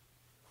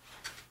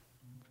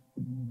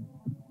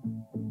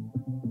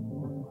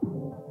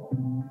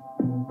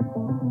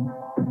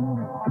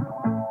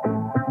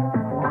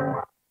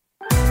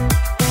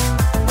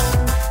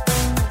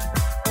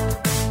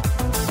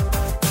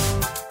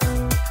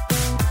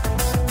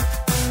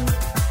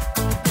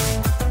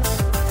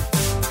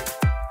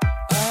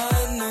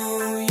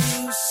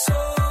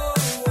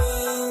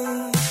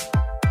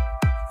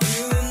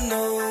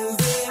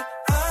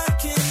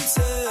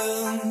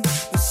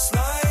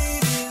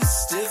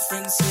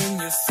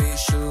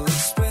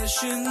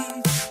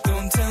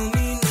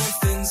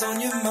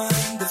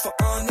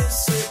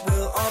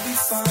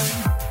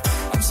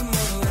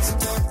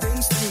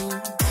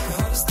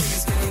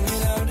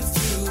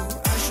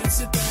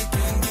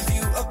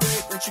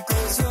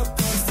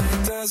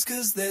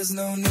 Cause there's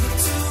no need to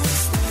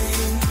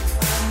explain.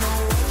 I know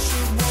what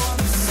you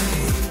wanna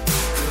say.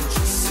 Could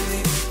you say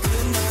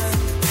goodnight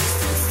if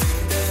you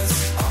think that's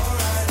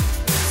alright?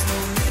 There's no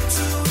need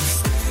to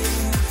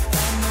explain.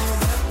 I know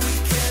that we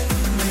can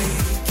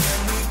make. Can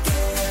we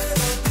get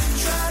up and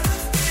try to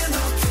feel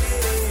okay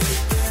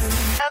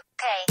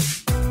again?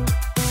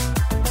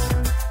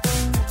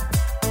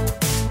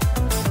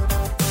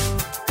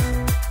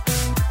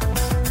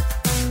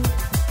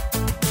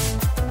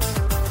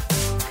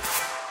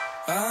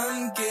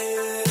 I'm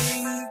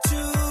getting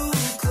too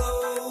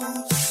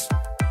close.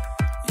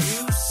 You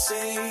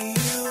say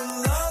you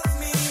love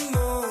me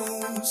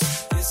most.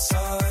 It's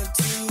hard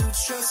to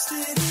trust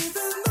it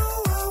even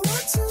though I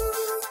want to.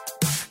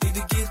 Need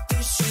to get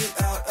this shit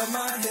out of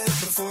my head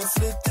before I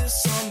flip this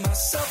on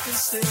myself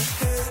instead.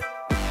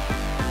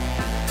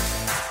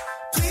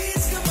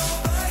 Please come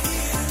over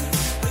here.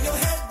 Lay your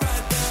head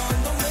right down.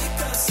 Don't make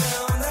a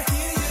sound. I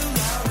hear you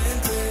loud and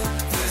clear.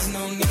 There's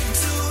no need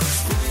to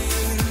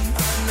explain.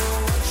 I know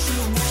what you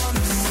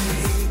wanna say.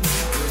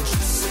 Could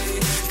you say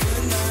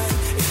goodnight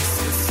if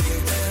you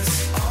think that's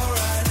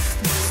alright?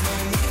 There's no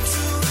need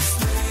to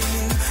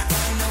explain.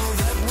 I know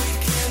that we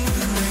can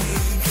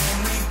make. Can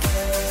we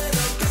get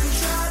up and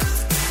try to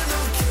feel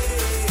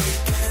okay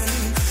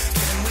again?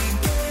 Can we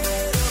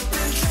get up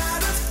and try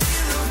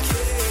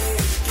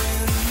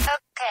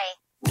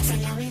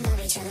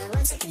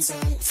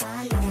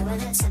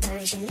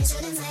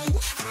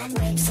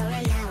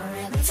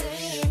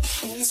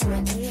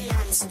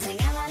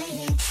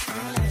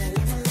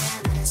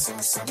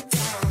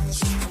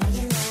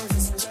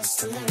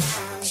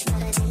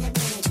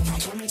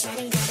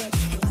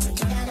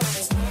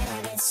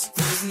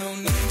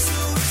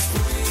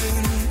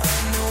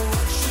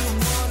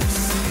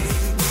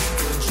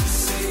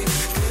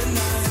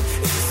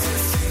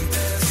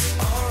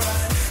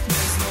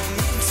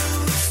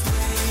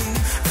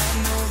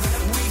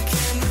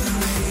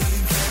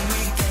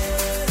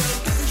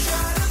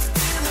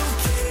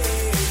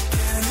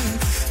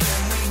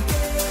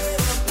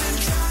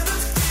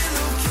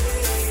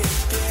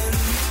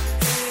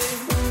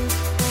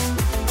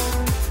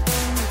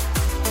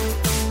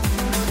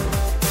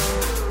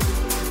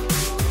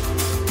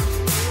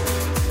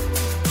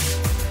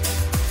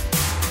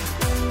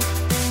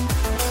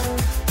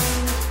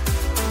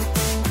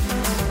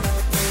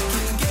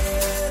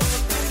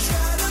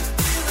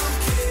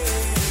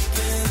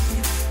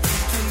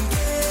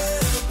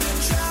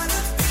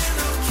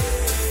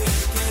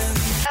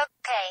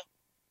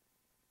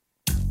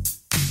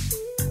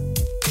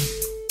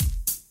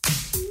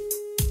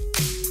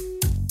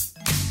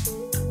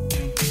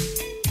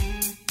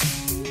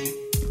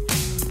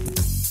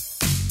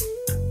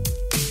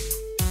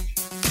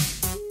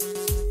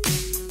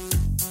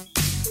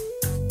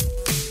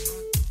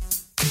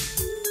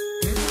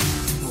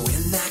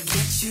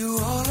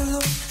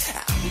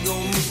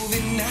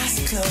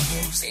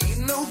close. Ain't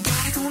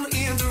nobody gonna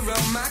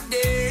interrupt my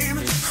game.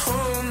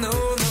 Oh no,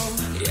 no.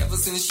 Ever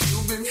since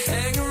you've been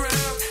hanging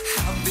around,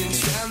 I've been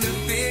trying to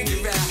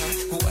figure out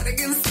what I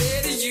can say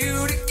to you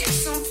to get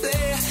some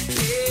flair.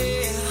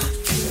 Yeah.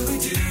 Can we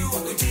do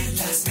what we did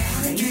last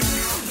night again?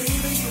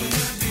 Baby, you and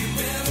I be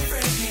better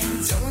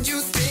friends. Don't you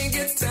think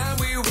it's time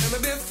we went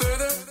a bit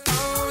further?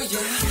 Oh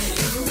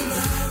yeah. Every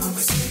night when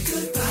we say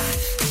goodbye,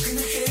 looking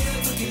ahead,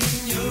 looking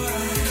in your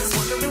eyes,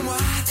 wondering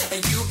why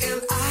you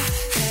and I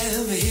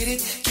have hit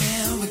it.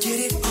 Can we get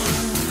it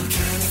on? I'm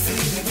kinda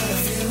feeling, but I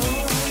feel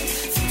alright.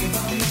 Think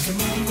about making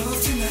my move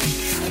tonight.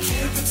 I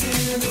can't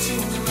pretend that you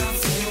only my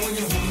friend when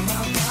you're holding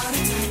my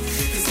body tight.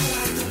 'Cause I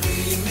like the way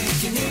you're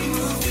making it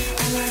move.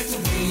 I like the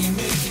way you're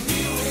making me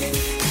wait.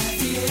 At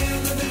the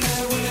end of the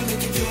night when I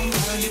make up your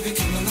mind, you be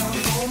coming on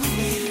home with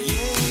me.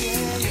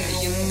 Yeah, yeah,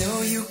 you know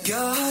you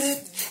got it,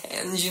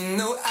 and you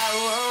know I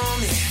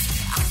want it.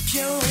 I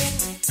can't wait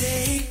to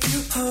take you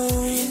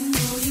home. You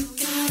know you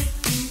got it,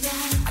 and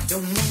I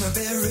don't wanna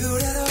be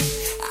rude at all.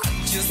 I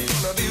just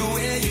wanna be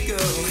where you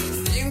go.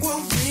 Think what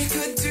we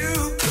could do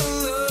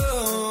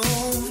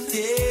alone.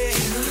 Yeah,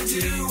 can I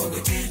do what we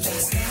did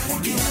last night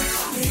again?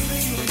 Maybe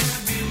you and I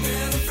be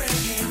better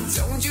friends.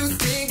 Don't you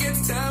think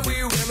it's time we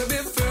went a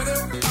bit further?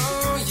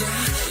 Oh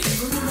yeah.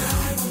 Every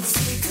night when we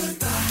say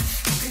goodbye,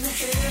 looking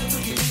ahead,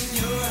 looking in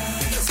your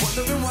eyes,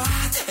 wondering why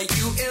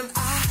you and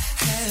I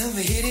have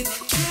hit it.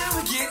 Can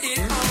we get it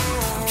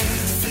on?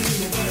 Kinda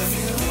feeling, but I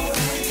feel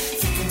alright.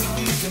 Thinking about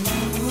making my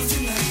move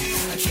tonight.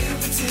 I can't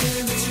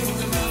pretend that you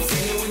only my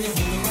friend when you're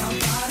holding my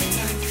body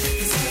tight.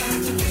 'Cause I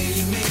like the way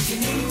you're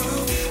making it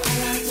move. I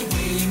like the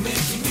way you're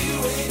making me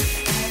wait.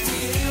 At the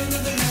end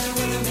of the night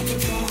when I make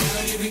up your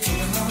mind, you be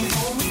coming on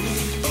home with me.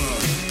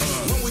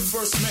 When we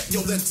first met,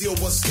 yo, that deal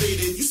was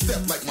stated. You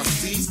stepped like my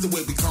steez, the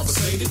way we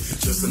conversated.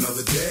 Just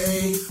another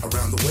day,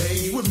 around the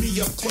way. With me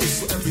up close,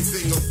 so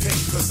everything okay.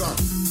 'Cause I'm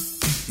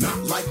not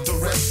like the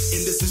rest.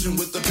 Indecision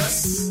with the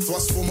best.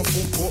 Thrust from a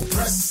full court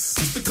press.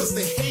 Just because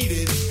they hate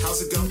it. How's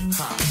it go?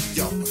 Ha,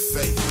 yo,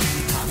 fake.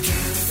 I'm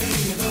kinda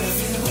feeling, but I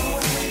feel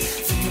alright.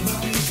 Think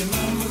about making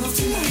my move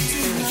tonight.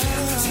 I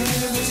can't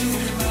pretend that you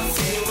in my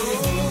friend when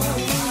you're holding my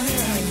body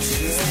tight.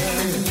 'Cause I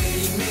like the way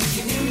you're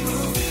making it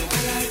move. I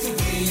like the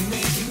way you're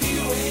making me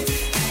wait.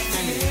 At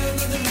the end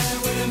of the night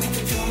when I make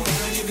up your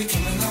mind, you be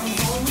coming on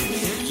home with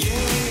me.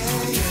 Yeah,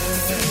 I'm kinda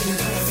feeling,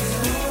 but I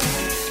feel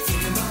alright.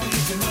 Think about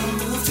making my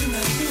move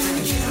tonight.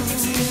 I can't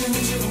pretend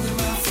that you're only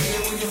my friend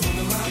when you're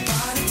holding my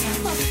body tight.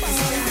 'Cause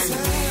I like the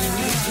way you're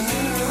making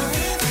it move.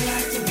 I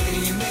like the way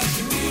you're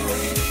making me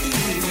wait.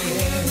 At the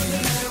end of the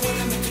night when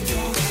I make up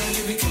your mind,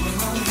 you be coming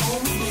on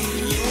home with me.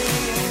 Yeah,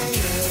 I'm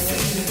kinda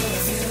feeling, but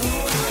I feel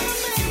alright.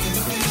 Think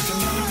about making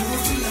my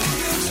move tonight.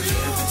 I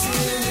can't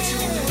pretend that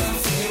you're only my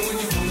friend when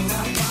you're holding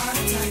my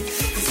body tight.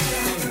 'Cause I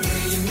like the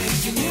way you're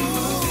making it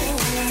move.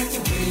 I like the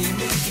way you're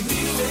making me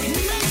wait.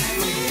 At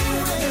the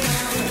end of the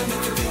night when I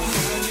make up your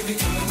mind, you be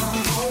coming on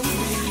home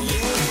with me.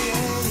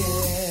 Yeah,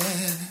 yeah.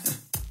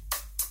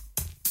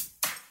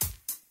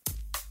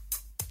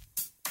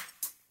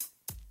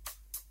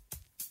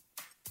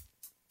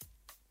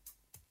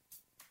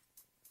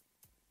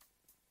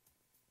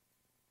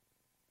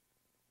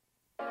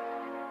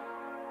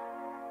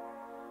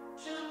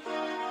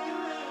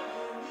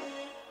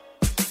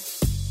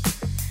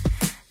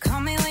 Call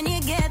me when you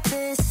get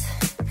this.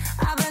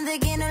 I've been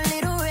thinking a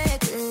little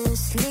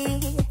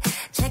recklessly.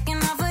 Checking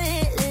off a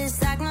hit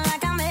list, acting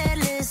like I'm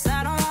headless.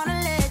 I don't wanna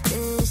let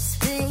this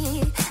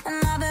be.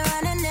 And I've been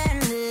running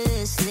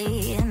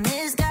endlessly. And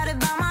this got it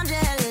by my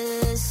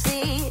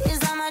jealousy.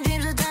 It's like my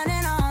dreams are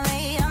turning on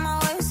me. I'm my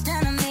worst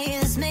enemy.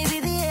 This may be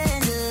the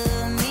end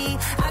of me.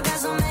 I got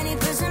so many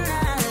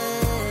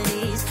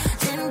personalities.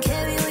 Jim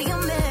Carrey, will you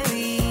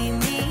marry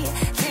me?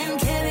 Jim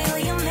Carrey,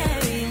 will you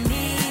marry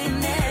me?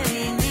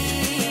 Marry me,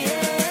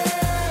 yeah.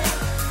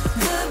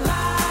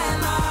 Goodbye,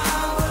 my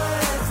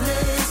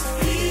worthless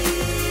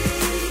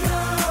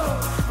ego.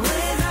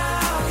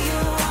 Without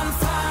you, I'm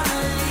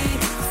finally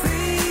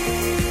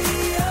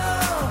free.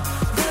 Oh,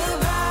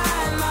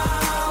 goodbye, my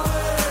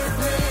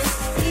worthless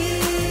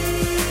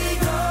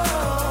ego.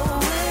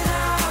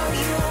 Without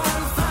you,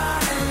 I'm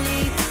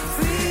finally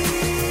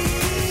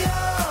free.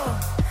 Oh,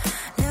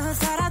 never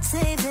thought I'd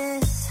say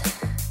this,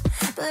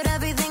 but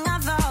everything I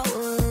thought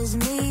was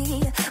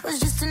me was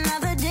just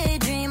another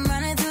daydream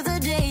running through the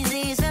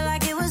daisies. Felt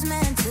like it was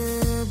meant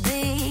to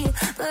be,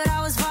 but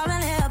I was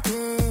falling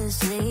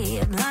helplessly,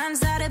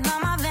 blindsided by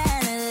my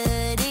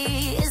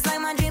vanity. It's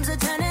like my dreams are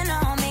turning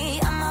on me.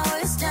 I'm my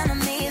worst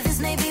enemy. This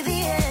may be the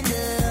end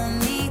of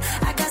me.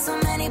 I got so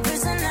many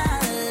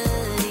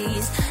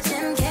personalities.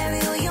 Jim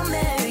Carrey, will you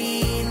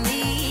marry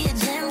me?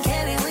 Jim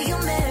Carrey, will you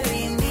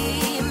marry me?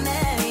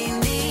 Marry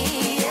me,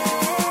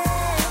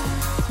 yeah.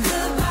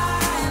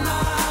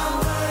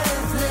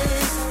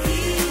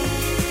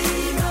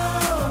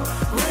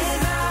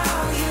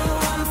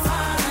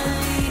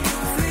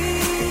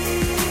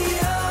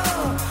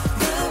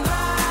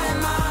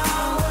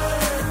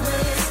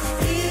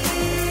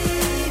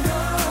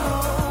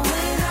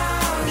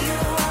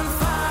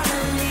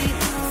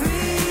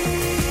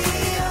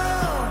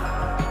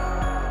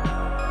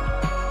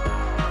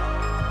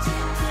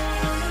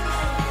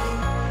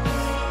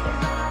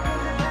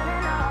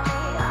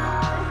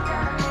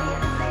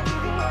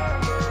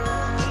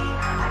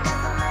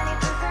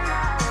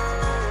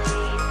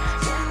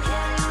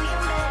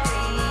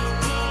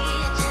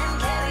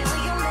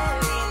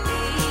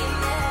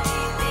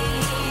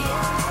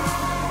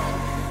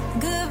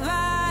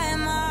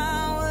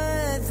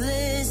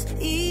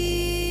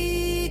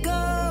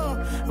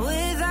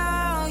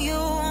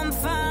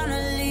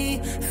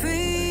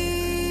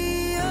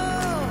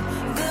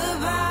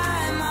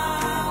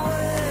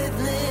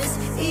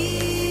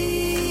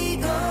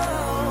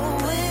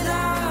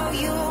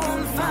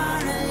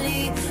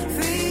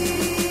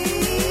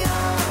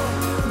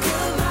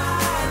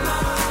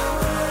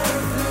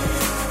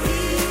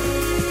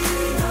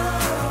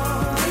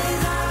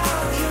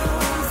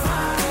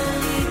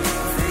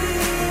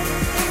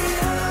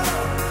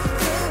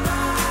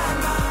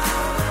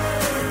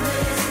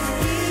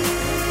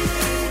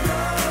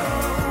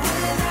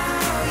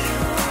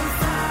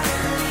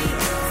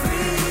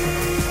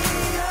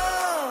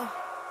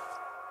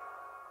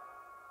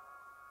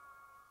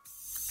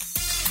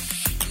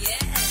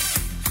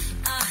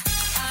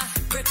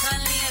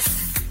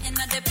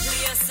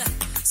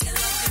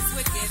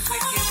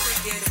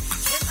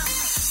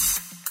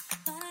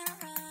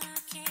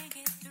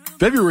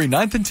 February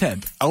 9th and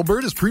 10th,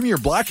 Alberta's premier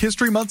Black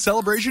History Month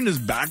celebration is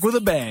back with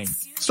a bang.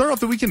 Start off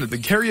the weekend at the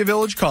Carrier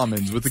Village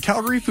Commons with the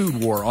Calgary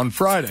Food War on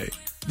Friday,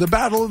 the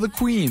Battle of the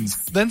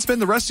Queens. Then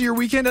spend the rest of your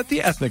weekend at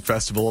the Ethnic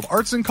Festival of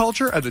Arts and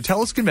Culture at the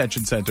TELUS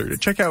Convention Centre to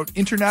check out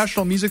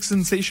international music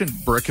sensation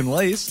Brick and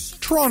Lace,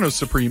 Toronto's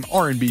supreme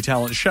R&B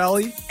talent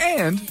Shally,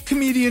 and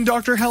comedian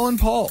Dr. Helen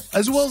Paul,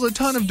 as well as a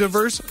ton of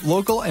diverse,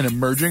 local, and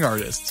emerging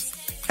artists.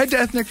 Head to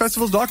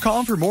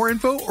ethnicfestivals.com for more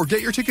info or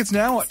get your tickets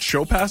now at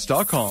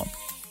showpass.com.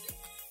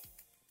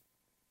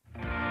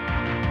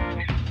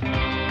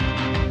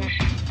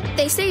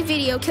 They say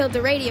video killed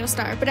the radio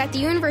star, but at the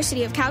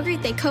University of Calgary,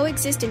 they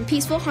coexist in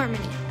peaceful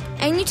harmony.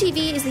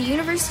 NUTV is the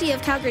University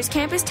of Calgary's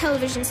campus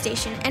television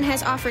station and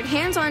has offered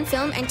hands-on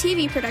film and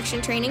TV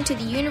production training to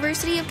the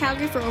University of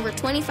Calgary for over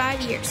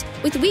 25 years.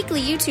 With weekly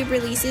YouTube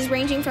releases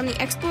ranging from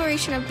the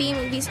exploration of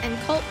B-movies and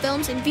cult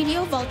films in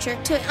Video Vulture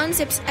to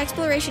Unzip's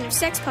exploration of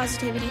sex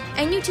positivity,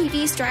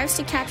 NUTV strives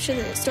to capture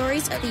the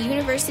stories of the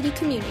university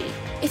community.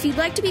 If you'd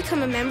like to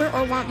become a member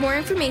or want more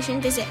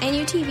information, visit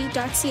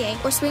nutv.ca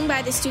or swing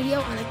by the studio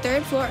on the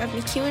 3rd floor of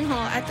McEwen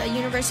Hall at the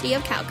University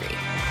of Calgary.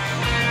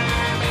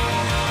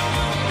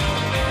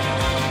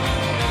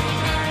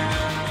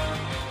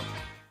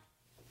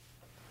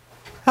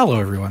 Hello,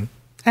 everyone,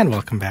 and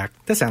welcome back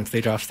to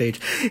Soundstage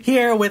Offstage.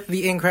 Here with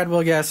the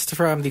incredible guest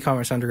from the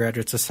Commerce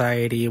Undergraduate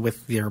Society,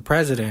 with their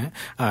president,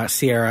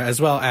 Sierra,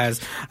 as well as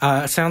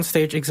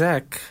Soundstage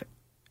exec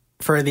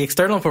for the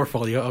external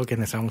portfolio. Oh,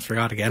 goodness, I almost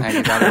forgot again.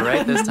 I got it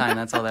right this time.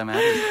 That's all that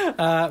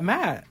matters.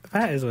 Matt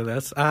is with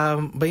us.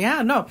 But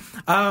yeah, no,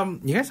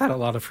 you guys had a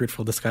lot of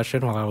fruitful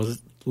discussion while I was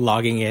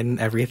logging in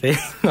everything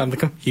on the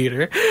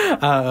computer.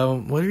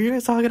 What were you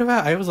guys talking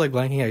about? I was like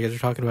blanking out. You guys were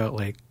talking about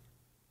like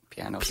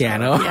piano.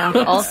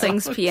 Yeah, all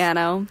things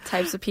piano,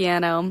 types of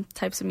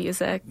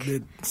music.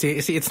 See,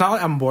 it's not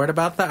like I'm bored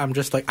about that. I'm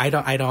just like, I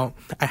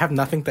have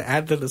nothing to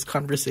add to this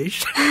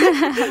conversation.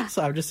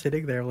 So I'm just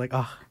sitting there like,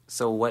 oh.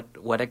 So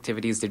what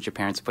activities did your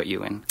parents put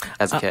you in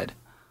as a kid?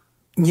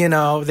 You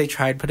know, they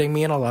tried putting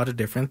me in a lot of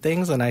different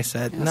things, and I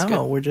said, no,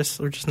 good. we're just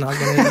not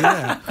going to do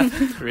that.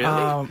 Really?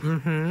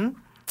 Mm-hmm.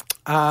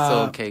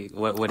 So, okay,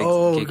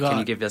 can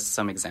you give us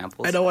some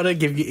examples? I don't want to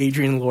give you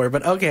Adrian lore,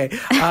 but okay.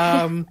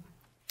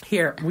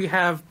 Here, we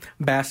have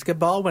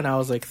basketball. When I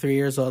was like 3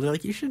 years old, they're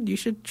like, you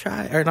should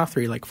try, or not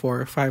 3, like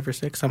 4 or 5 or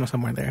 6,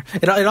 somewhere there.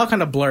 It all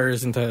kind of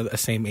blurs into the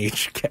same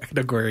age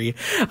category.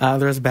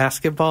 There was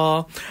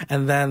basketball,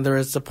 and then there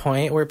was a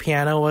point where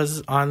piano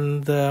was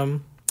on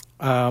the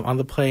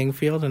playing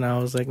field, and I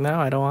was like, no,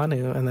 I don't want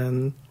to. And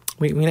then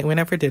we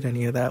never did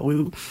any of that.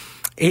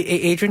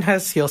 Adrian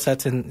has skill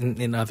sets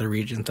in other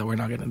regions that we're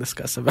not going to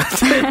discuss about.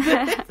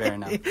 Fair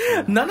enough.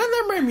 None of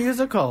them are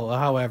musical,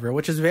 however,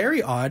 which is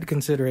very odd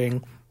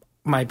considering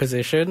my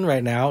position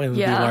right now in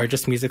the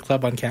largest music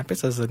club on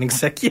campus as an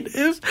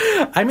executive.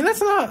 I'm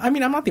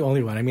not the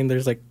only one. I mean,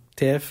 there's like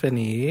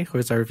Tiffany,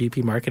 who's our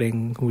VP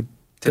marketing, who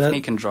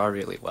Tiffany can draw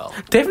really well.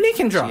 Tiffany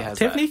can draw.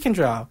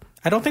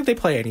 I don't think they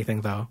play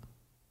anything though.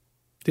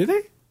 Do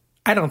they?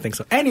 I don't think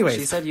so. Anyways.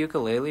 She said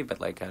ukulele,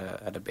 but like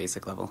at a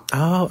basic level.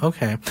 Oh,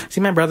 okay. See,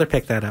 my brother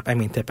picked that up. I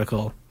mean,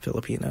 typical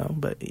Filipino,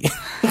 but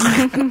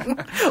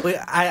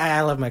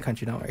I love my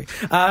country, don't worry.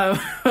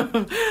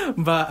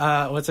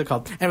 But what's it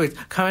called? Anyways,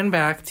 coming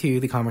back to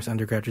the Commerce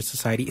Undergraduate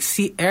Society,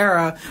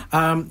 Sierra,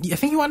 I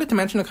think you wanted to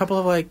mention a couple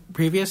of like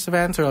previous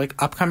events or like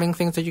upcoming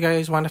things that you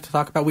guys wanted to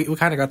talk about. We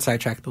kind of got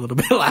sidetracked a little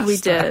bit last time. We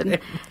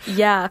did.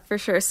 Yeah, for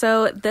sure.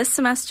 So this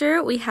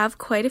semester, we have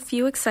quite a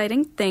few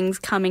exciting things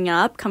coming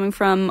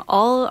from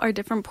all our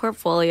different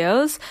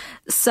portfolios.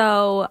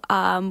 So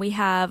we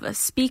have a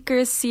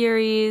speakers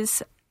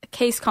series, a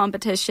case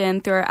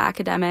competition through our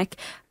academic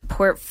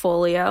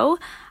portfolio.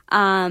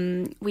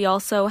 We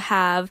also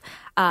have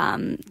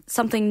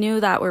something new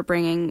that we're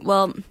bringing.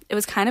 Well, it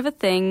was kind of a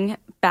thing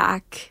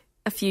back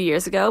a few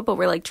years ago, but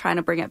we're like trying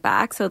to bring it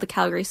back. So the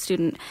Calgary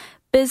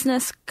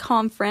Business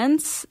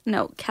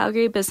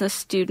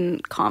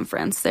Student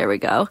Conference. There we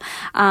go.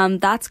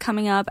 That's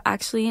coming up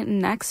actually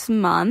next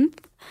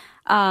month.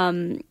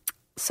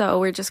 So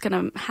we're just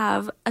going to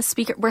have a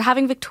speaker. We're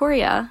having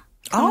Victoria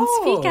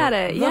speak at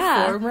it.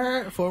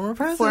 Former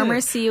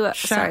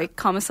president.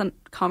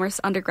 Commerce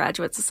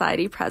Undergraduate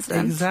Society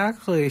president.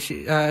 Exactly.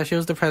 She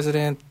was the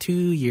president 2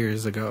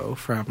 years ago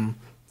from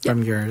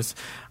yours.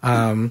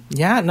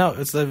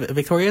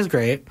 Victoria's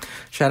great.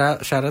 Shout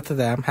out to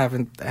them.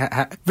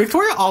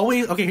 Victoria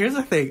always, okay, here's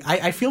the thing.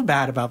 I feel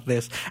bad about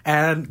this.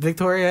 And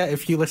Victoria,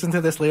 if you listen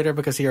to this later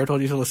because Sierra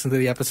told you to listen to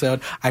the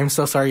episode, I'm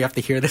so sorry you have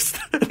to hear this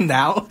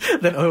now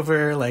than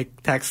over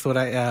like text what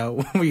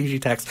we usually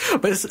text.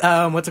 But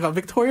what's it called?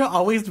 Victoria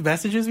always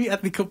messages me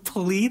at the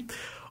complete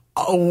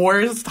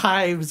worst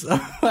times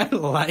of my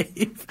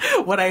life.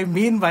 What I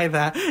mean by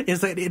that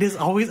is that it is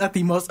always at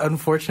the most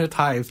unfortunate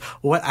times.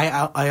 What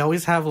I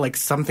always have like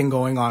something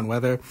going on,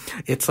 whether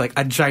it's like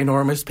a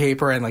ginormous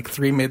paper and like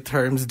 3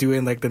 midterms due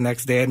in like the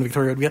next day, and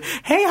Victoria would be like,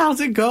 "Hey,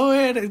 how's it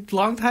going?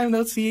 Long time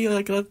no see.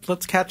 Like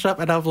let's catch up."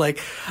 And I'm like,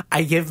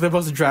 I give the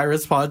most dry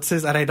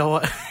responses, and I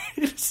don't.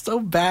 It's so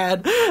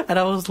bad. And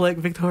I was like,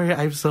 "Victoria,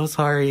 I'm so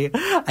sorry.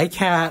 I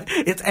can't."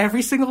 It's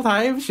every single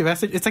time she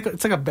messages.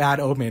 It's like a bad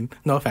omen.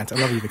 No offense. I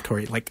love you,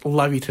 Victoria. Like,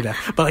 love you to death.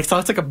 But like, so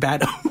it's like a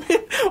bad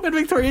omen when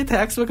Victoria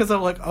texts me, because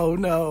I'm like, oh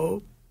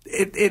no.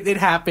 It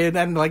happened,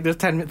 and like there's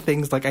 10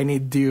 things like I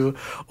need to do,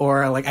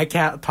 or like I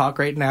can't talk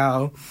right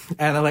now,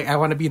 and like I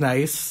want to be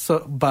nice,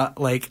 so but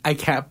like I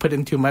can't put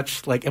in too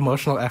much like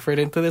emotional effort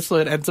into this, so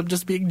it ends up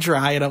just being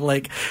dry. And I'm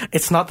like,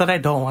 it's not that I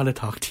don't want to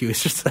talk to you,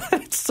 it's just that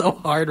it's so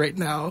hard right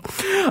now.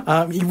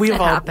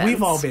 We've all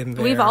been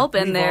there. We've all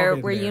been there.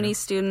 We're uni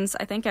students.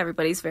 I think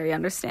everybody's very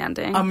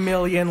understanding. A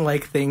million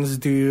like things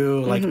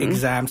do, like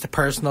exams,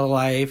 personal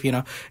life. You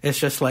know, it's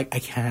just like I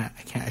can't.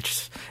 I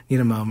just need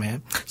a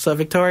moment. So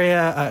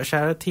Victoria.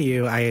 Shout out to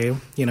you.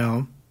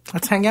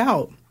 Let's hang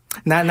out.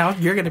 Now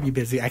you're going to be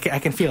busy. I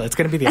can feel it. It's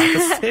going to be the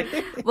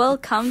opposite. Well,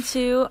 come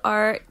to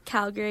our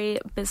Calgary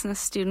Business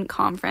Student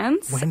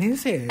Conference. When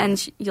is it?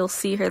 And you'll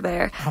see her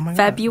there. Oh my God.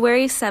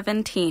 February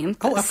 17th.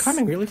 Oh,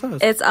 upcoming, really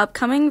close. It's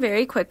upcoming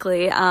very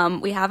quickly.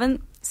 We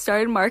haven't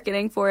started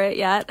marketing for it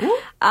yet,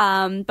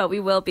 but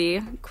we will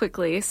be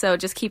quickly. So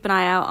just keep an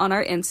eye out on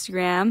our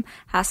Instagram,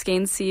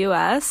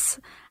 HaskaineCUS.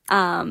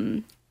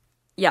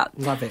 Yeah.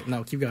 Love it.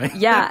 No, keep going.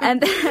 Yeah.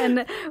 And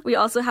then we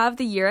also have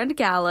the year-end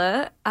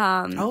gala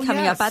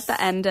coming up at the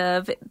end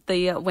of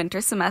the winter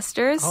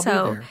semesters. I'll be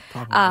there,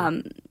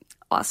 probably.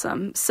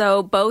 Awesome.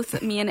 So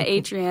both me and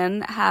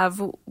Adrian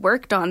have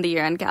worked on the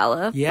year-end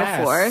gala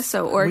before.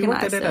 So organized we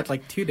worked at it at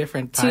like two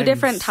different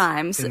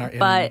times.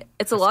 But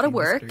it's a lot of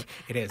work. History.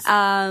 It is.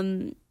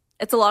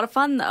 It's a lot of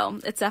fun, though.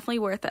 It's definitely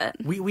worth it.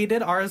 We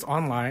did ours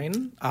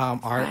online.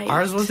 Right.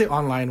 Ours was the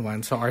online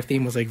one, so our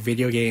theme was like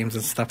video games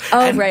and stuff.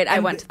 Oh, right. I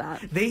went to that.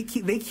 They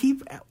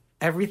keep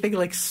everything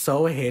like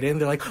so hidden.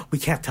 They're like, we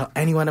can't tell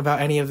anyone about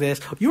any of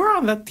this. You were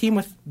on that team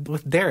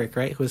with Derek,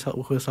 right? Who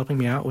was helping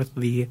me out with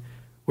the...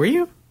 Were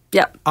you?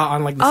 Yep.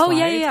 On like the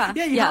slides.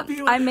 Yeah. You helped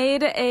me with I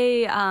made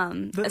a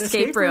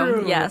escape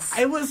room. Yes.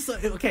 I was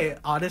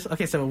honest.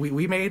 Okay, so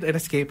we made an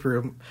escape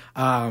room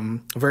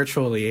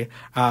virtually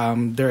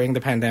during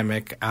the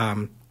pandemic.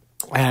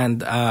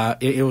 And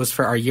it was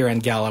for our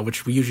year-end gala,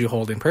 which we usually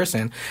hold in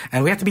person.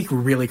 And we had to be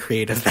really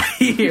creative that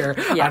year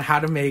on how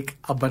to make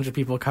a bunch of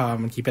people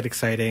come and keep it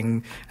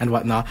exciting and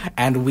whatnot.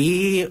 And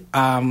we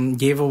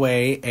gave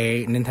away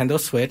a Nintendo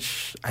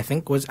Switch. I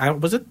think was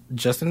it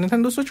just a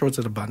Nintendo Switch, or was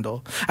it a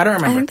bundle? I don't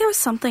remember. I think there was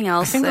something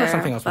else. There was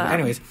something else. But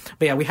anyways,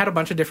 yeah, we had a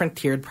bunch of different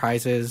tiered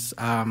prizes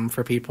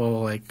for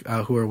people like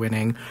who were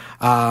winning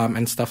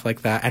and stuff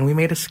like that. And we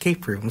made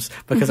escape rooms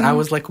because I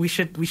was like, we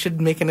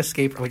should make an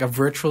escape, like a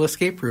virtual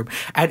escape room.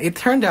 And it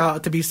turned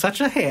out to be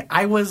such a hit.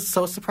 I was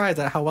so surprised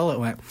at how well it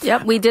went.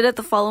 Yep, we did it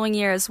the following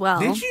year as well.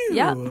 Did you?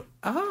 Yep.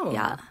 Oh.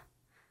 Yeah.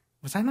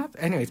 Was I not?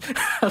 Anyways,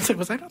 I was like,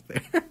 was I not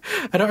there?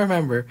 I don't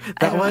remember.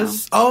 That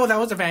was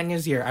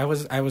Avania's year. I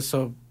was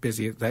so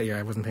busy that year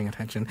I wasn't paying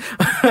attention.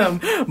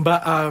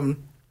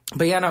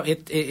 But yeah, no,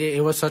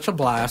 it was such a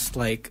blast.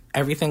 Like,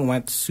 everything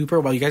went super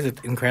well. You guys did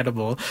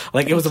incredible.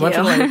 Like, it was a bunch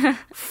of, like,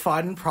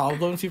 fun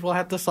problems people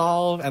had to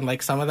solve. And,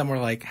 like, some of them were,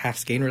 like,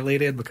 Haskane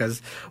related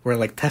because we're,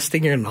 like,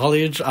 testing your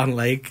knowledge on,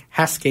 like,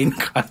 Haskane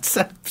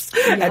concepts.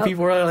 Yep. And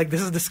people were like,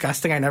 this is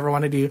disgusting. I never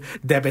want to do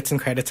debits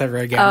and credits ever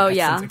again. Oh,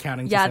 yeah.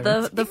 Yeah,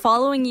 the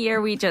following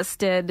year we just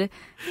did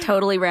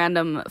totally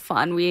random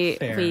fun. We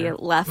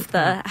left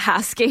the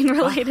Haskane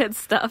related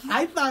stuff.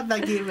 I thought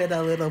that gave it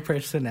a little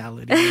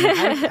personality.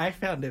 I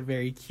found it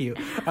very cute.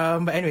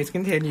 But anyways,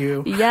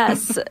 continue.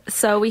 Yes.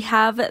 So we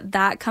have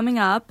that coming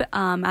up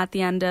at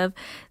the end of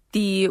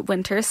the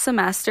winter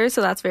semester.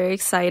 So that's very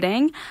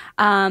exciting.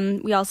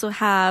 We also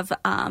have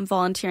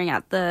volunteering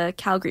at the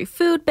Calgary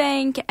Food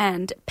Bank,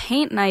 and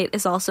paint night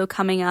is also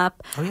coming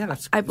up. Oh, yeah,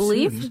 that's I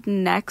believe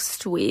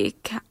next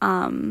week.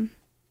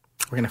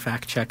 We're going to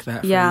fact check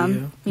that for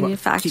you. We need to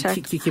fact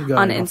check keep going,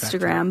 on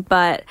Instagram.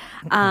 But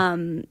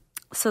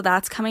so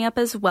that's coming up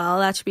as well.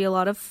 That should be a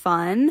lot of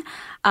fun.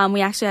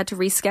 We actually had to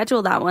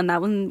reschedule that one.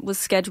 That one was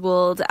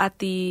scheduled at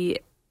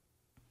the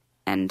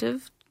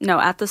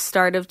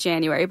start of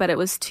January, but it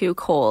was too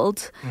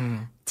cold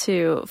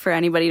for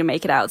anybody to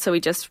make it out. So we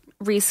just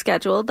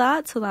rescheduled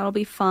that. So that'll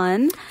be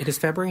fun. It is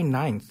February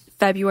 9th.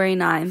 February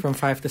 9th. From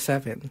 5 to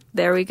 7.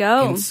 There we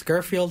go. In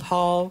Scurfield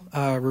Hall,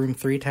 room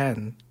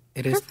 310.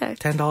 It is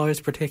Perfect.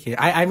 $10 per ticket.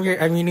 I'm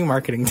your new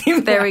marketing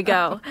team. There we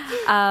go.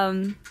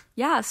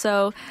 yeah,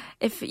 so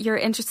if you're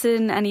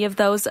interested in any of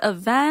those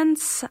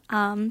events,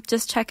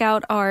 just check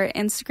out our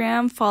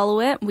Instagram, follow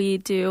it. We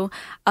do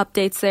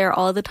updates there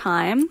all the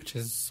time. Which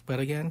is what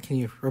again? Can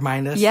you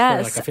remind us? Yes.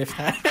 For like a fifth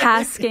time?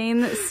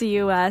 Haskane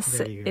CUS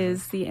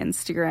is the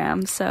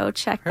Instagram, so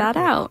check that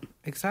out.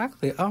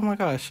 Exactly. Oh my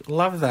gosh,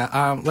 love that.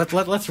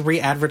 Let's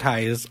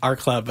re-advertise our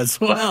club as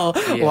well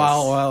Yes.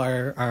 while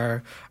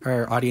our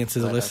audience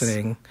is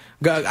listening.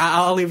 Go,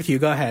 I'll leave it to you.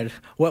 Go ahead.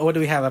 What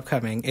do we have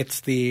upcoming?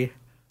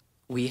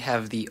 We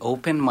have the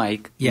open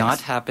mic Yes.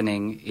 not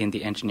happening in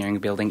the engineering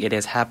building. It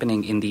is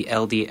happening in the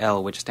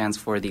LDL, which stands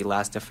for the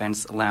Last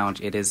Defense Lounge.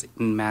 It is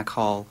in Mac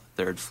Hall,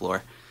 3rd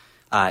floor.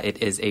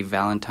 It is a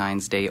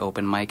Valentine's Day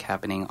open mic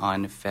happening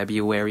on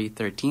February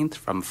 13th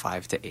from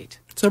 5 to 8.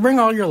 So bring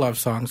all your love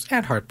songs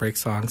and heartbreak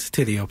songs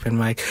to the open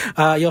mic.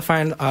 You'll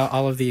find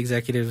all of the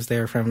executives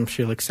there from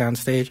Schulich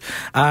Soundstage.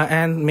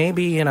 And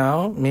maybe,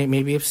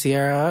 maybe if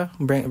Sierra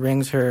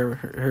brings her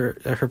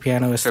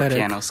piano aesthetic. Her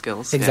piano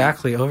skills.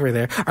 Exactly, over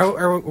there.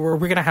 We're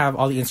going to have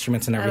all the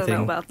instruments and I don't know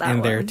everything about that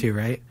in there one. too,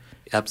 right?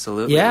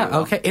 Absolutely. Yeah, we will.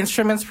 okay.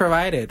 Instruments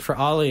provided for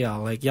all of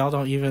y'all. Like, y'all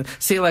don't even...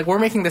 See, like, we're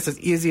making this as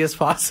easy as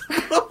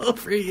possible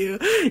for you.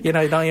 You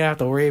don't even have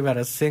to worry about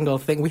a single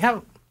thing. We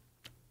have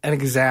an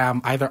exam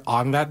either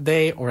on that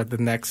day or the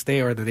next day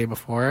or the day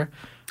before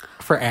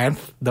for Anth,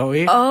 don't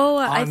we? Oh,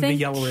 on I think the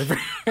Yellow River.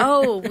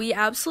 Oh, we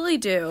absolutely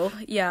do.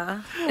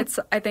 Yeah.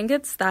 I think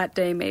it's that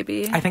day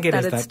maybe. I think it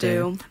is it's that day.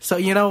 due. So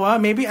you know what?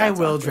 Maybe I That's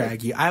will awkward.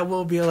 drag you. I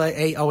will be like,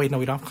 hey, oh wait, no,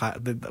 we don't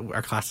have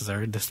our classes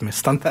are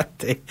dismissed on that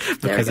day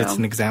because we it's go.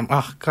 an exam.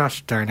 Oh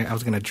gosh darn it. I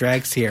was going to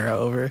drag Sierra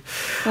over.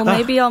 Well,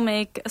 maybe I'll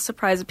make a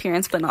surprise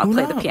appearance but not Who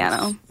play the knows?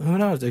 piano. Who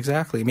knows?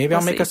 Exactly. Maybe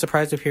I'll We'll make see. a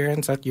surprise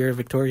appearance at your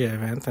Victoria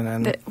event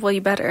and then... Well,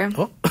 you better.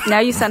 Oh. Now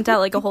you sent out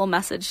like a whole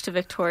message to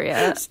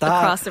Victoria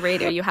Stop. across the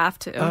radio. You have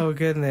to. Oh,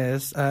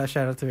 goodness. Shout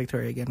out to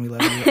Victoria again. We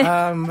love you.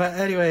 But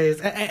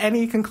anyways,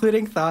 any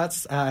concluding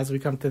thoughts as we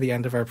come to the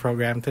end of our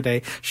program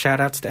today? Shout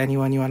outs to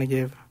anyone you want to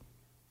give?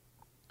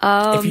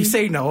 If you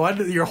say no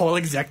one, your whole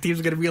exec team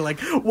is going to be like,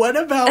 what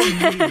about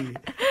me?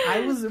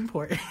 I was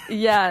important.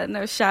 Yeah,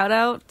 no, shout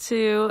out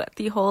to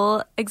the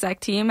whole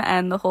exec team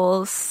and the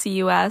whole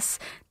CUS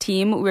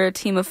team. We're a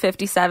team of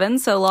 57,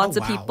 so lots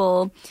of wow.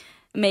 people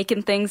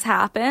making things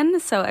happen.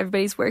 So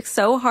everybody's worked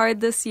so hard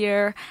this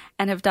year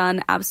and have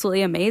done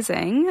absolutely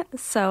amazing.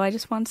 So I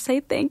just want to say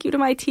thank you to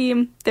my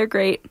team. They're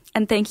great.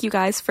 And thank you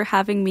guys for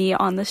having me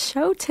on the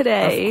show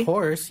today. Of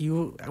course.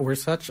 You were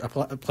such a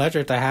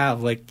pleasure to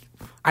have. Like,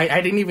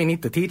 I didn't even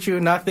need to teach you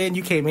nothing.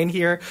 You came in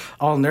here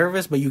all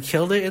nervous, but you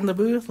killed it in the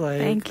booth. Like,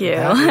 Thank you.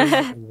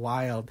 That is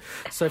wild.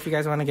 So if you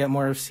guys want to get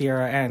more of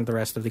Sierra and the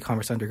rest of the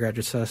Commerce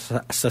Undergraduate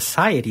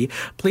Society,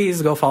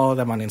 please go follow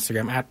them on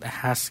Instagram at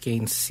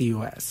Haskane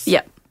CUS.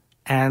 Yep.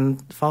 And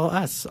follow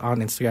us on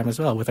Instagram as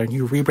well with our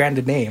new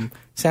rebranded name,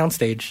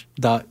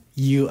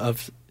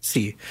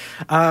 soundstage.u.c.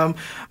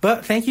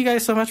 But thank you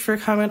guys so much for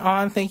coming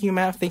on. Thank you,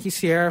 Matt. Thank you,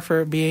 Sierra,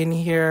 for being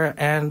here.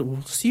 And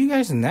we'll see you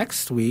guys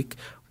next week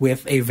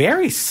with a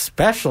very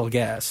special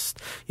guest.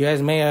 You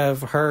guys may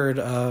have heard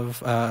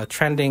of a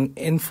trending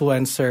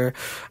influencer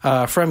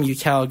from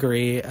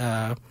Calgary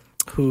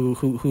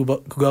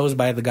who goes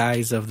by the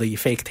guise of the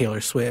fake Taylor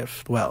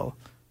Swift. Well,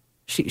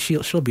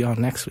 she'll be on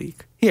next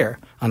week here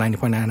on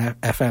 90.9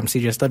 FM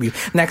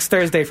CJSW next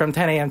Thursday from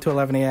 10 a.m. to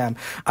 11 a.m.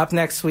 Up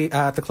next week,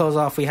 to close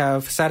off, we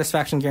have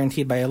Satisfaction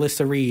Guaranteed by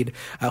Alyssa Reed,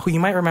 who you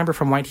might remember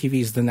from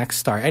YTV's The Next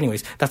Star.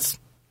 Anyways, that's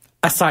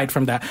aside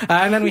from that.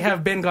 And then we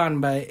have Been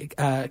Gone by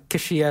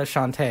Kashia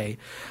Shantae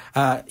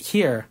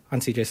here on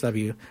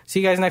CJSW. See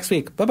you guys next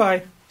week.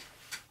 Bye-bye.